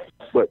 Right.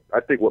 But I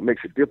think what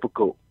makes it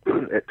difficult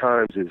at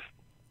times is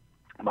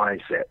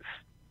mindsets.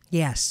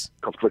 Yes.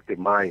 Conflicted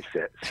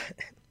mindsets.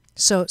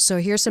 So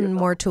here's some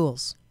more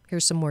tools.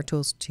 Here's some more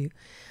tools to you.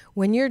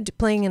 When you're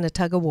playing in a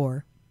tug of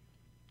war,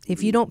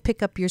 if you don't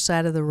pick up your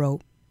side of the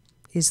rope,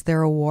 is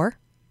there a war?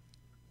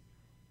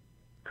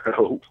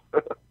 Oh.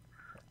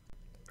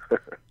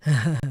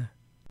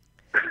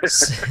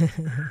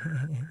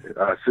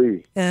 I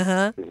see.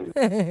 Uh-huh.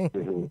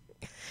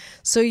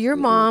 So your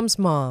mom's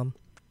mom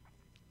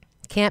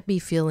can't be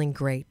feeling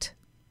great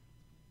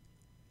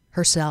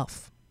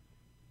herself,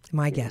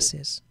 my guess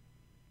is.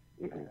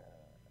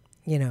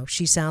 You know,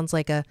 she sounds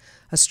like a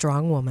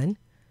strong woman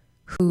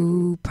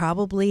who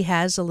probably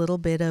has a little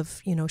bit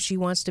of, you know, she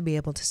wants to be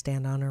able to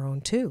stand on her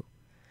own too.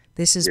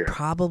 This is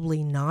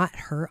probably not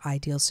her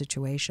ideal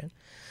situation.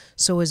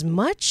 So as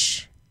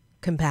much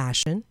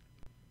compassion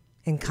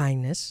and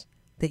kindness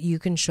that you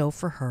can show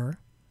for her,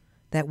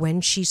 that when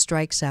she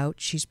strikes out,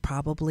 she's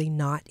probably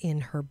not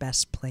in her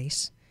best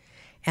place.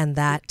 And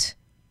that,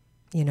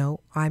 you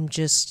know,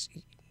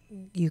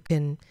 you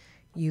can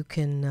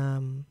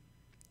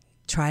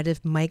try to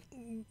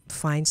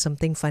find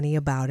something funny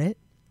about it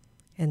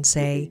and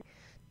say,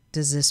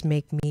 does this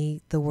make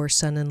me the worst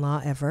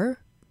son-in-law ever?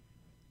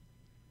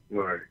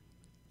 Right.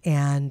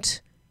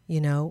 And, you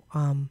know,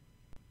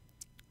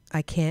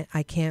 I can't,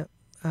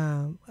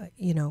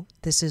 you know,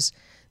 this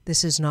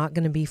is not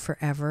going to be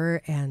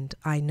forever. And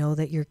I know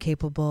that you're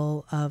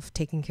capable of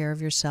taking care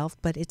of yourself,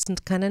 but it's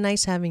kind of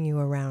nice having you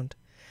around.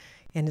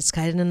 And it's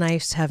kind of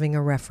nice having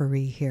a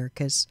referee here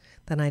because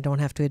then I don't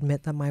have to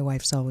admit that my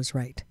wife's always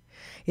right.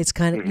 It's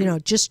kind of, you know,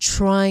 just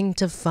trying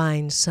to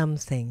find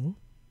something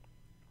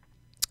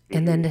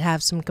and then to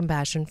have some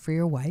compassion for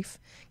your wife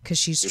because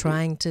she's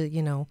trying to,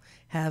 you know,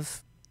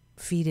 have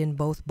feet in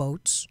both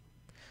boats.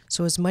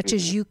 So as much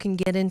as you can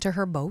get into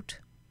her boat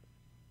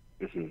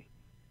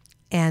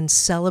and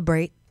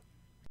celebrate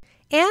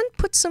and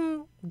put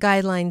some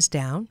guidelines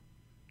down,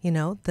 you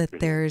know, that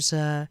there's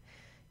a,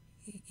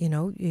 you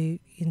know,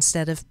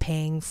 instead of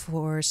paying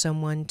for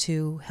someone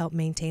to help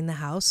maintain the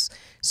house,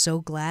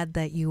 so glad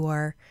that you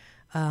are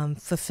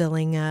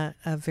fulfilling a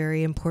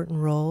very important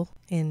role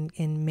in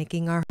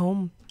making our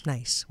home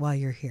nice while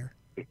you're here.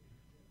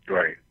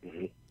 Right.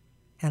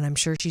 And I'm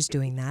sure she's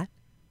doing that.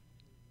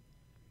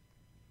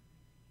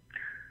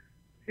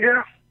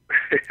 Yeah.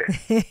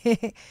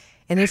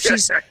 And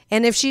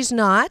if she's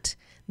not,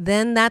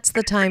 then that's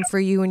the time for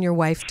you and your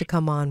wife to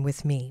come on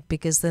with me,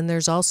 because then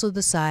there's also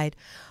the side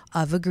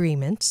of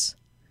agreements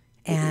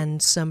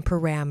and some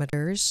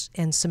parameters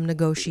and some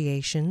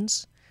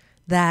negotiations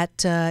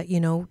that, you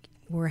know,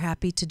 we're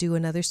happy to do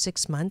another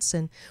 6 months,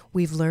 and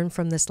we've learned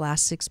from this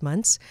last 6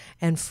 months,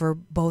 and for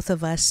both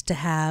of us to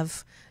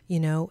have, you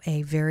know,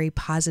 a very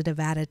positive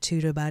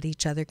attitude about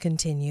each other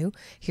continue.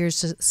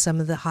 Here's some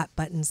of the hot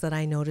buttons that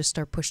I noticed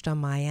are pushed on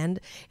my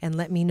end, and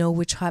let me know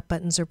which hot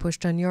buttons are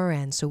pushed on your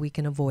end so we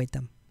can avoid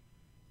them.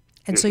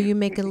 And so you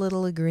make a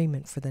little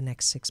agreement for the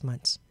next 6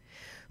 months.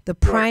 The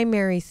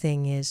primary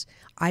thing is,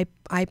 I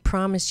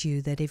promise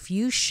you that if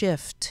you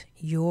shift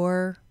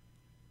your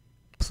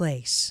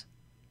place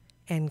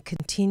and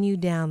continue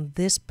down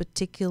this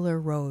particular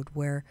road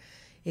where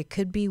it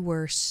could be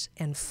worse,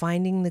 and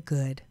finding the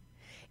good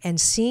and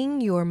seeing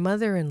your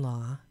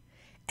mother-in-law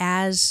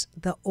as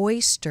the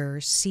oyster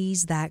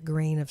sees that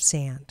grain of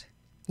sand.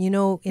 You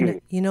know,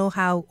 you know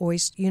how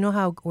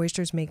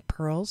oysters make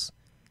pearls?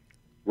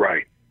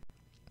 Right.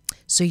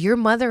 So your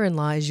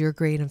mother-in-law is your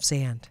grain of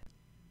sand.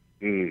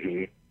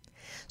 Mm-hmm.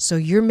 So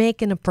you're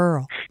making a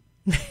pearl.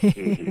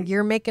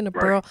 You're making a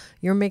pearl.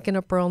 You're making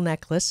a pearl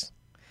necklace,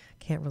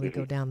 can't really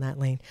go down that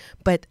lane.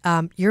 But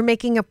you're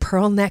making a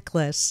pearl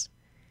necklace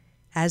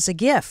as a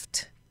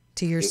gift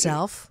to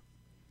yourself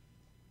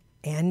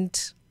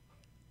and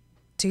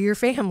to your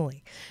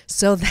family.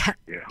 So that,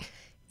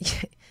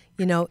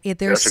 you know, if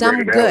there's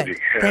some good,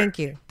 thank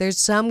you. There's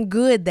some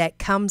good that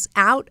comes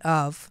out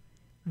of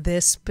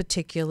this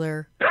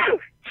particular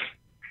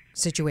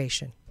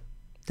situation.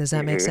 Does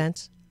that make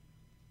sense?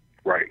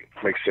 Right.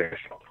 Makes sense.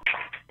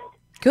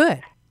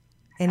 Good.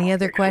 Any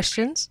other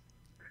questions?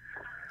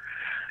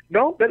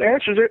 No, that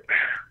answers it.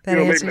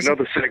 Maybe answers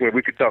another segment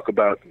we could talk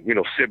about,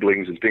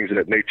 siblings and things of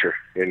that nature,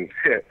 and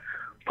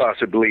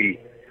possibly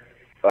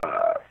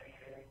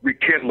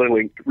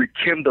rekindling,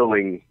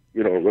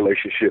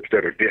 relationships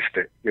that are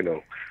distant.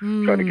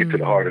 Trying to get to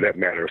the heart of that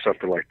matter or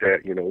something like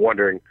that.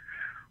 Wondering,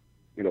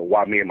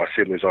 why me and my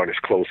siblings aren't as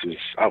close as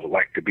I would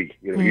like to be.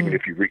 Even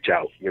if you reach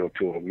out, to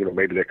them,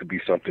 maybe that could be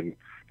something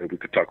that we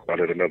could talk about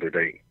at another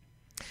day.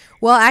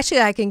 Well,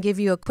 actually, I can give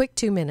you a quick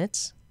 2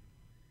 minutes.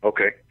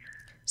 Okay.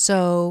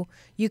 So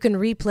you can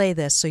replay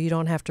this so you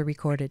don't have to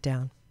record it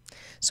down.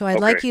 So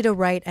I'd like you to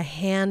write a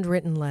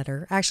handwritten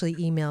letter. Actually,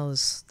 email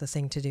is the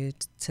thing to do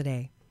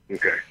today.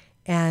 Okay.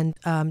 And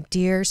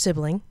dear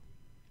sibling,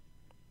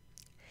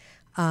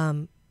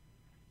 it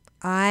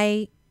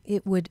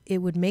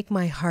would make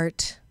my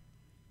heart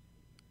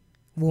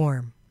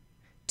warm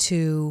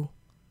to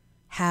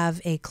have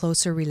a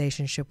closer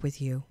relationship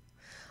with you.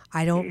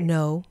 I don't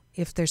know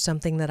if there's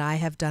something that I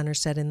have done or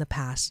said in the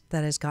past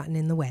that has gotten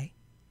in the way.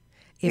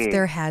 If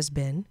there has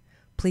been,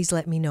 please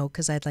let me know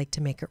because I'd like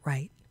to make it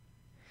right.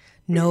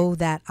 Know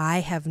that I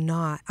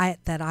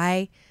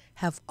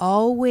have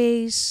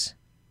always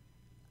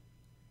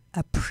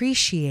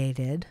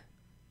appreciated,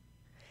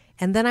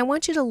 and then I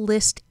want you to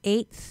list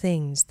 8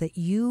 things that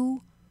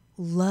you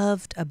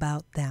loved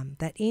about them,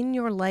 that in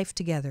your life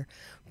together,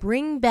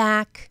 bring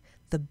back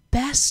the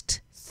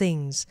best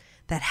things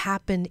that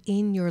happened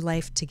in your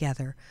life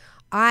together.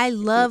 I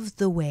love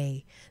the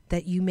way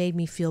that you made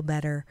me feel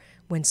better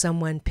when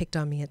someone picked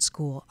on me at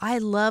school. I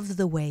love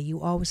the way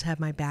you always had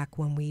my back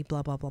when we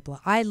blah, blah, blah, blah.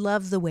 I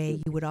love the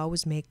way you would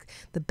always make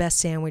the best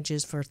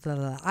sandwiches for blah,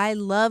 blah, blah. I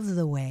love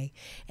the way.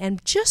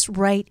 And just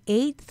write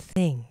 8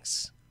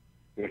 things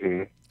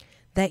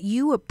that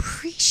you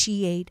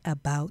appreciate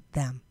about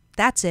them.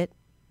 That's it.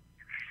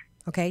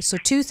 Okay, so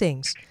 2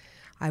 things.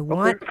 I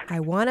want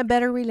a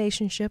better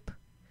relationship.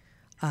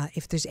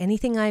 If there's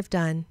anything I've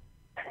done,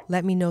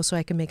 let me know so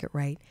I can make it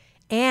right.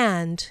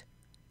 And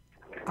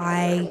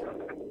I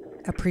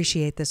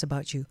appreciate this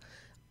about you.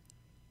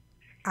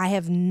 I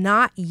have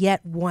not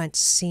yet once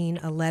seen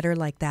a letter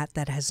like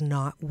that has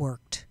not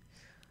worked.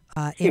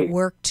 It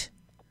worked.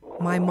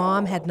 My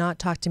mom had not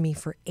talked to me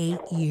for 8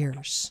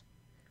 years.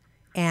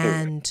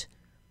 And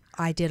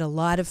I did a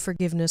lot of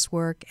forgiveness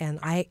work, and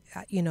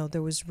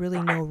there was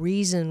really no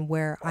reason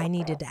where I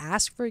needed to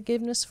ask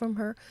forgiveness from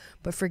her,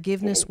 but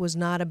forgiveness was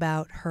not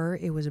about her,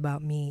 it was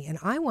about me, and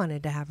I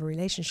wanted to have a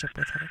relationship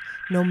with her,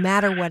 no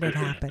matter what had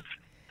happened.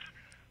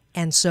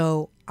 And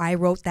so I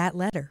wrote that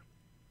letter,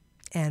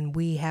 and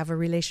we have a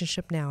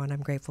relationship now, and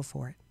I'm grateful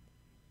for it.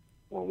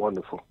 Well,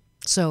 wonderful.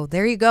 So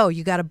there you go.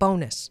 You got a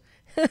bonus.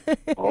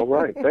 All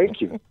right.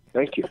 Thank you.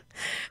 Thank you.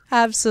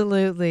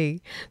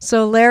 Absolutely.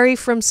 So Larry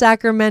from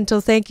Sacramento,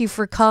 thank you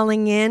for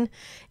calling in,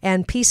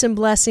 and peace and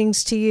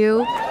blessings to you.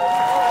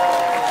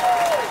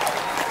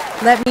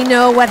 Let me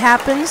know what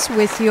happens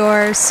with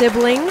your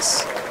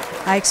siblings.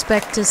 I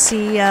expect to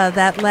see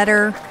that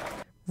letter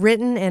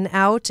written and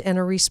out, and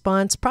a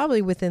response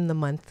probably within the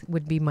month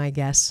would be my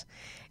guess.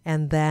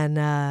 And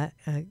then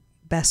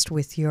best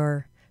with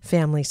your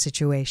family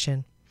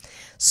situation.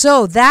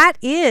 So that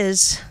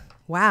is...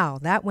 Wow,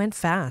 that went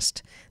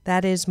fast.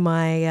 That is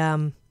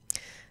my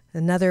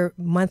another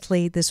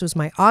monthly, this was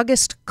my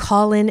August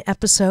call-in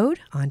episode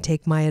on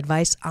Take My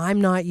Advice. I'm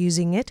not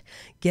using it.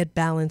 Get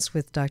Balanced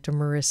with Dr.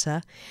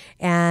 Marissa.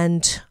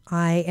 And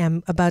I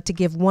am about to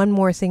give one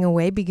more thing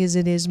away because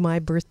it is my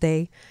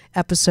birthday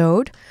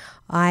episode.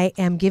 I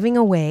am giving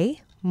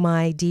away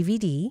my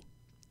DVD,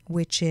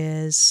 which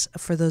is,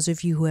 for those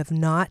of you who have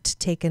not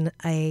taken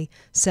a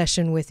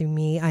session with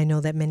me, I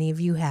know that many of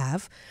you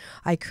have.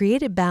 I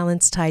created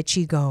Balanced Tai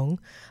Chi Gong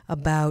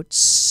about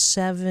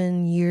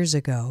 7 years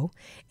ago,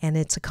 and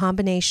it's a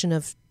combination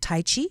of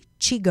Tai Chi,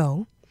 Qi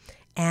Gong,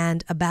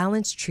 and a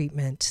balance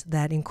treatment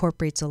that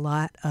incorporates a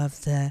lot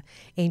of the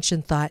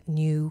ancient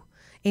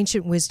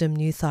wisdom,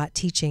 new thought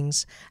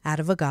teachings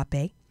out of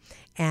Agape,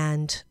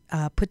 and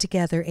put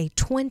together a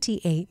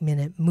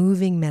 28-minute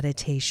moving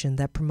meditation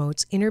that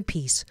promotes inner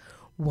peace,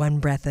 one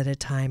breath at a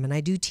time. And I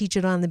do teach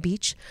it on the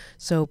beach,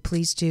 so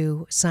please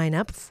do sign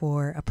up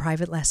for a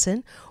private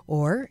lesson,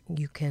 or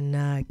you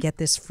can get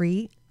this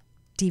free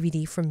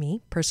DVD from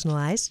me,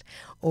 personalized,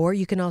 or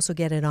you can also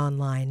get it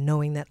online,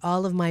 knowing that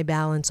all of my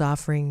balance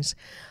offerings,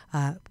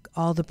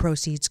 all the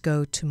proceeds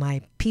go to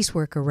my peace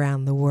work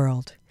around the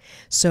world.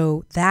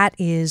 So that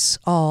is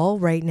all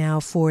right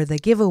now for the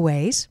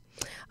giveaways.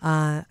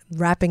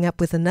 Wrapping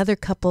up with another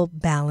couple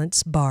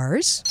balance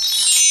bars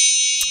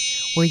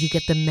where you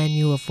get the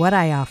menu of what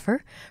I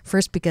offer.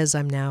 First, because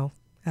I'm now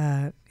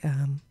the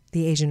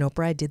Asian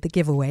Oprah. I did the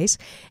giveaways.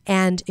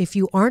 And if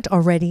you aren't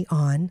already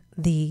on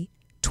the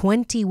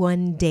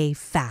 21-day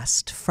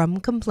fast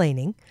from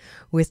complaining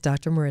with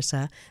Dr.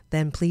 Marissa,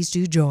 then please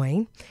do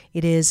join.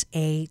 It is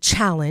a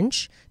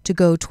challenge to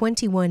go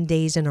 21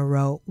 days in a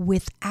row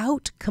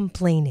without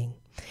complaining.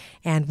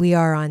 And we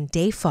are on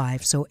day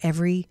 5. So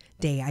every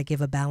day I give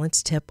a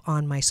balance tip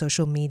on my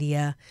social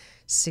media,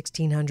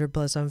 1,600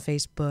 plus on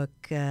Facebook,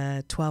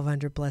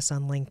 1,200 plus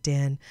on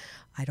LinkedIn.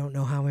 I don't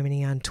know how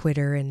many on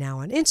Twitter and now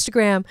on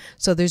Instagram.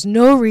 So there's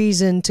no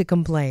reason to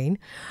complain.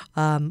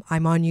 I'm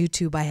on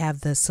YouTube. I have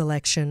the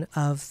selection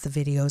of the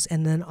videos,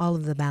 and then all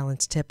of the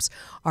balance tips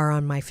are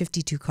on my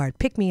 52-card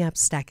Pick Me Up,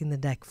 Stacking the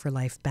Deck for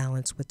Life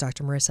Balance with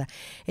Dr. Marissa.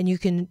 And you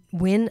can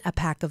win a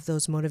pack of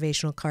those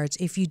motivational cards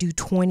if you do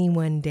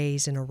 21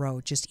 days in a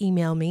row. Just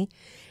email me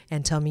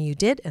and tell me you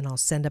did, and I'll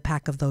send a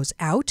pack of those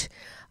out.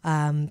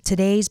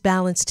 Today's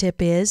balance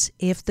tip is,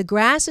 if the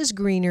grass is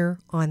greener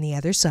on the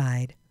other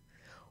side,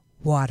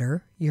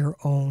 water your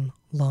own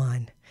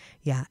lawn.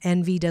 Yeah,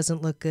 envy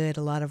doesn't look good.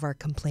 A lot of our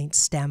complaints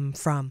stem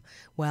from,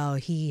 well,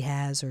 he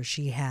has or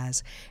she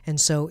has. And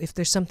so if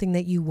there's something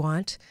that you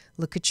want,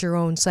 look at your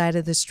own side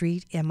of the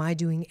street. Am I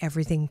doing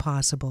everything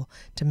possible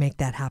to make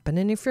that happen?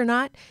 And if you're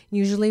not,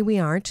 usually we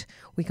aren't.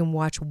 We can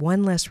watch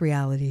one less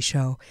reality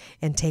show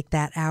and take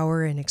that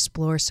hour and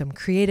explore some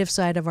creative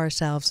side of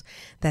ourselves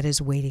that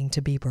is waiting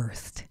to be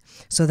birthed.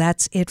 So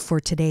that's it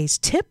for today's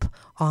tip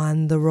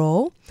on the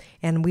roll.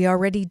 And we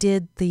already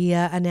did the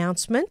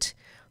announcement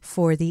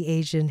for the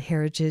Asian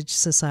Heritage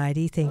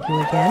Society. Thank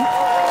you again.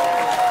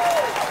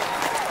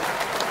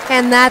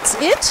 And that's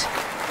it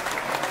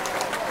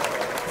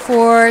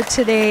for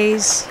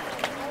today's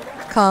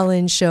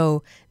call-in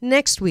show.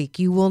 Next week,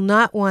 you will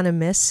not want to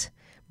miss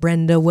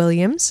Brenda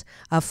Williams,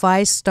 a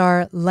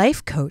 5-star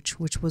life coach,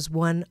 which was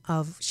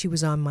she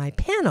was on my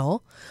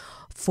panel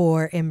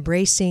for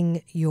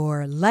Embracing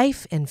Your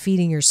Life and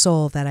Feeding Your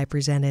Soul that I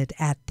presented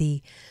at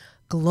the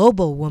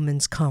Global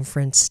Women's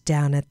Conference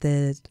down at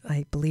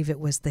I believe it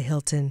was the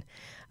Hilton,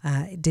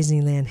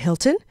 Disneyland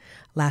Hilton.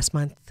 Last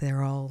month,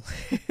 they're all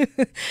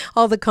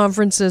the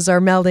conferences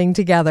are melding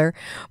together.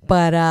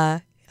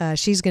 But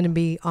she's going to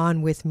be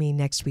on with me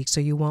next week,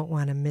 so you won't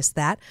want to miss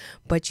that.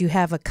 But you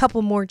have a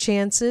couple more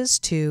chances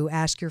to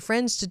ask your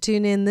friends to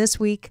tune in this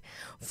week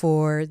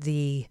for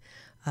the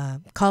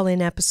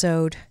call-in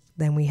episode.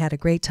 Then we had a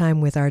great time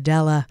with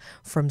Ardella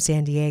from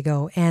San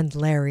Diego and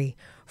Larry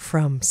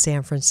from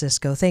San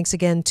Francisco. Thanks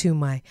again to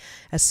my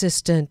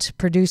assistant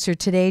producer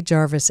today,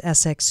 Jarvis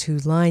Essex, who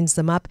lines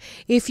them up.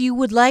 If you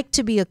would like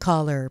to be a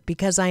caller,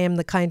 because I am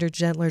the kinder,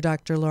 gentler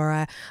Dr.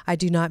 Laura, I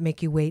do not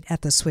make you wait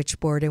at the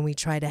switchboard, and we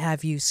try to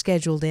have you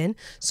scheduled in.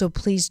 So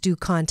please do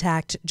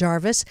contact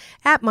Jarvis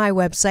at my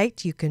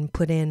website. You can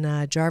put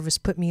in Jarvis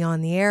put me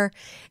on the air,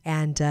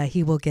 and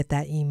he will get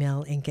that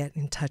email and get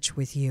in touch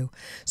with you.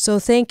 So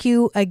thank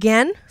you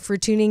again for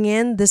tuning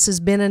in. This has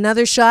been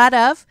another shot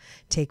of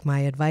Take My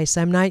Advice,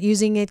 I'm Not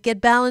Using It.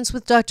 Get balanced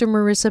with Dr.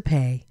 Marissa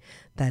Pay.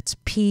 That's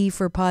P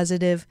for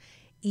positive,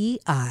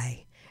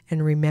 EI.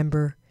 And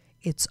remember,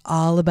 it's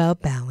all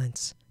about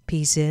balance.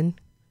 Peace in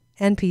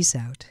and peace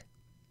out.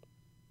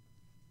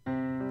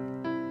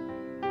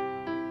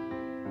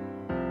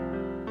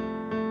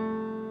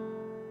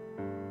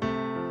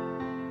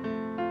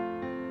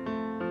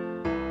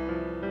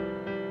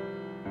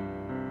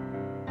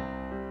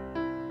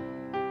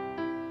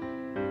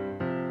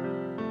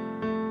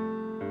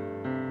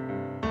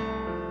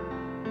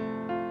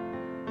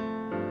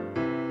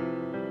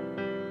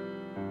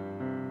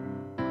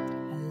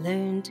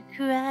 Learned to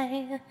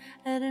cry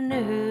at an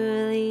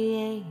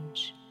early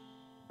age.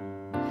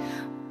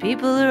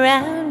 People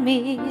around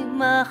me,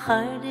 my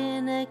heart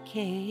in a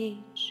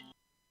cage.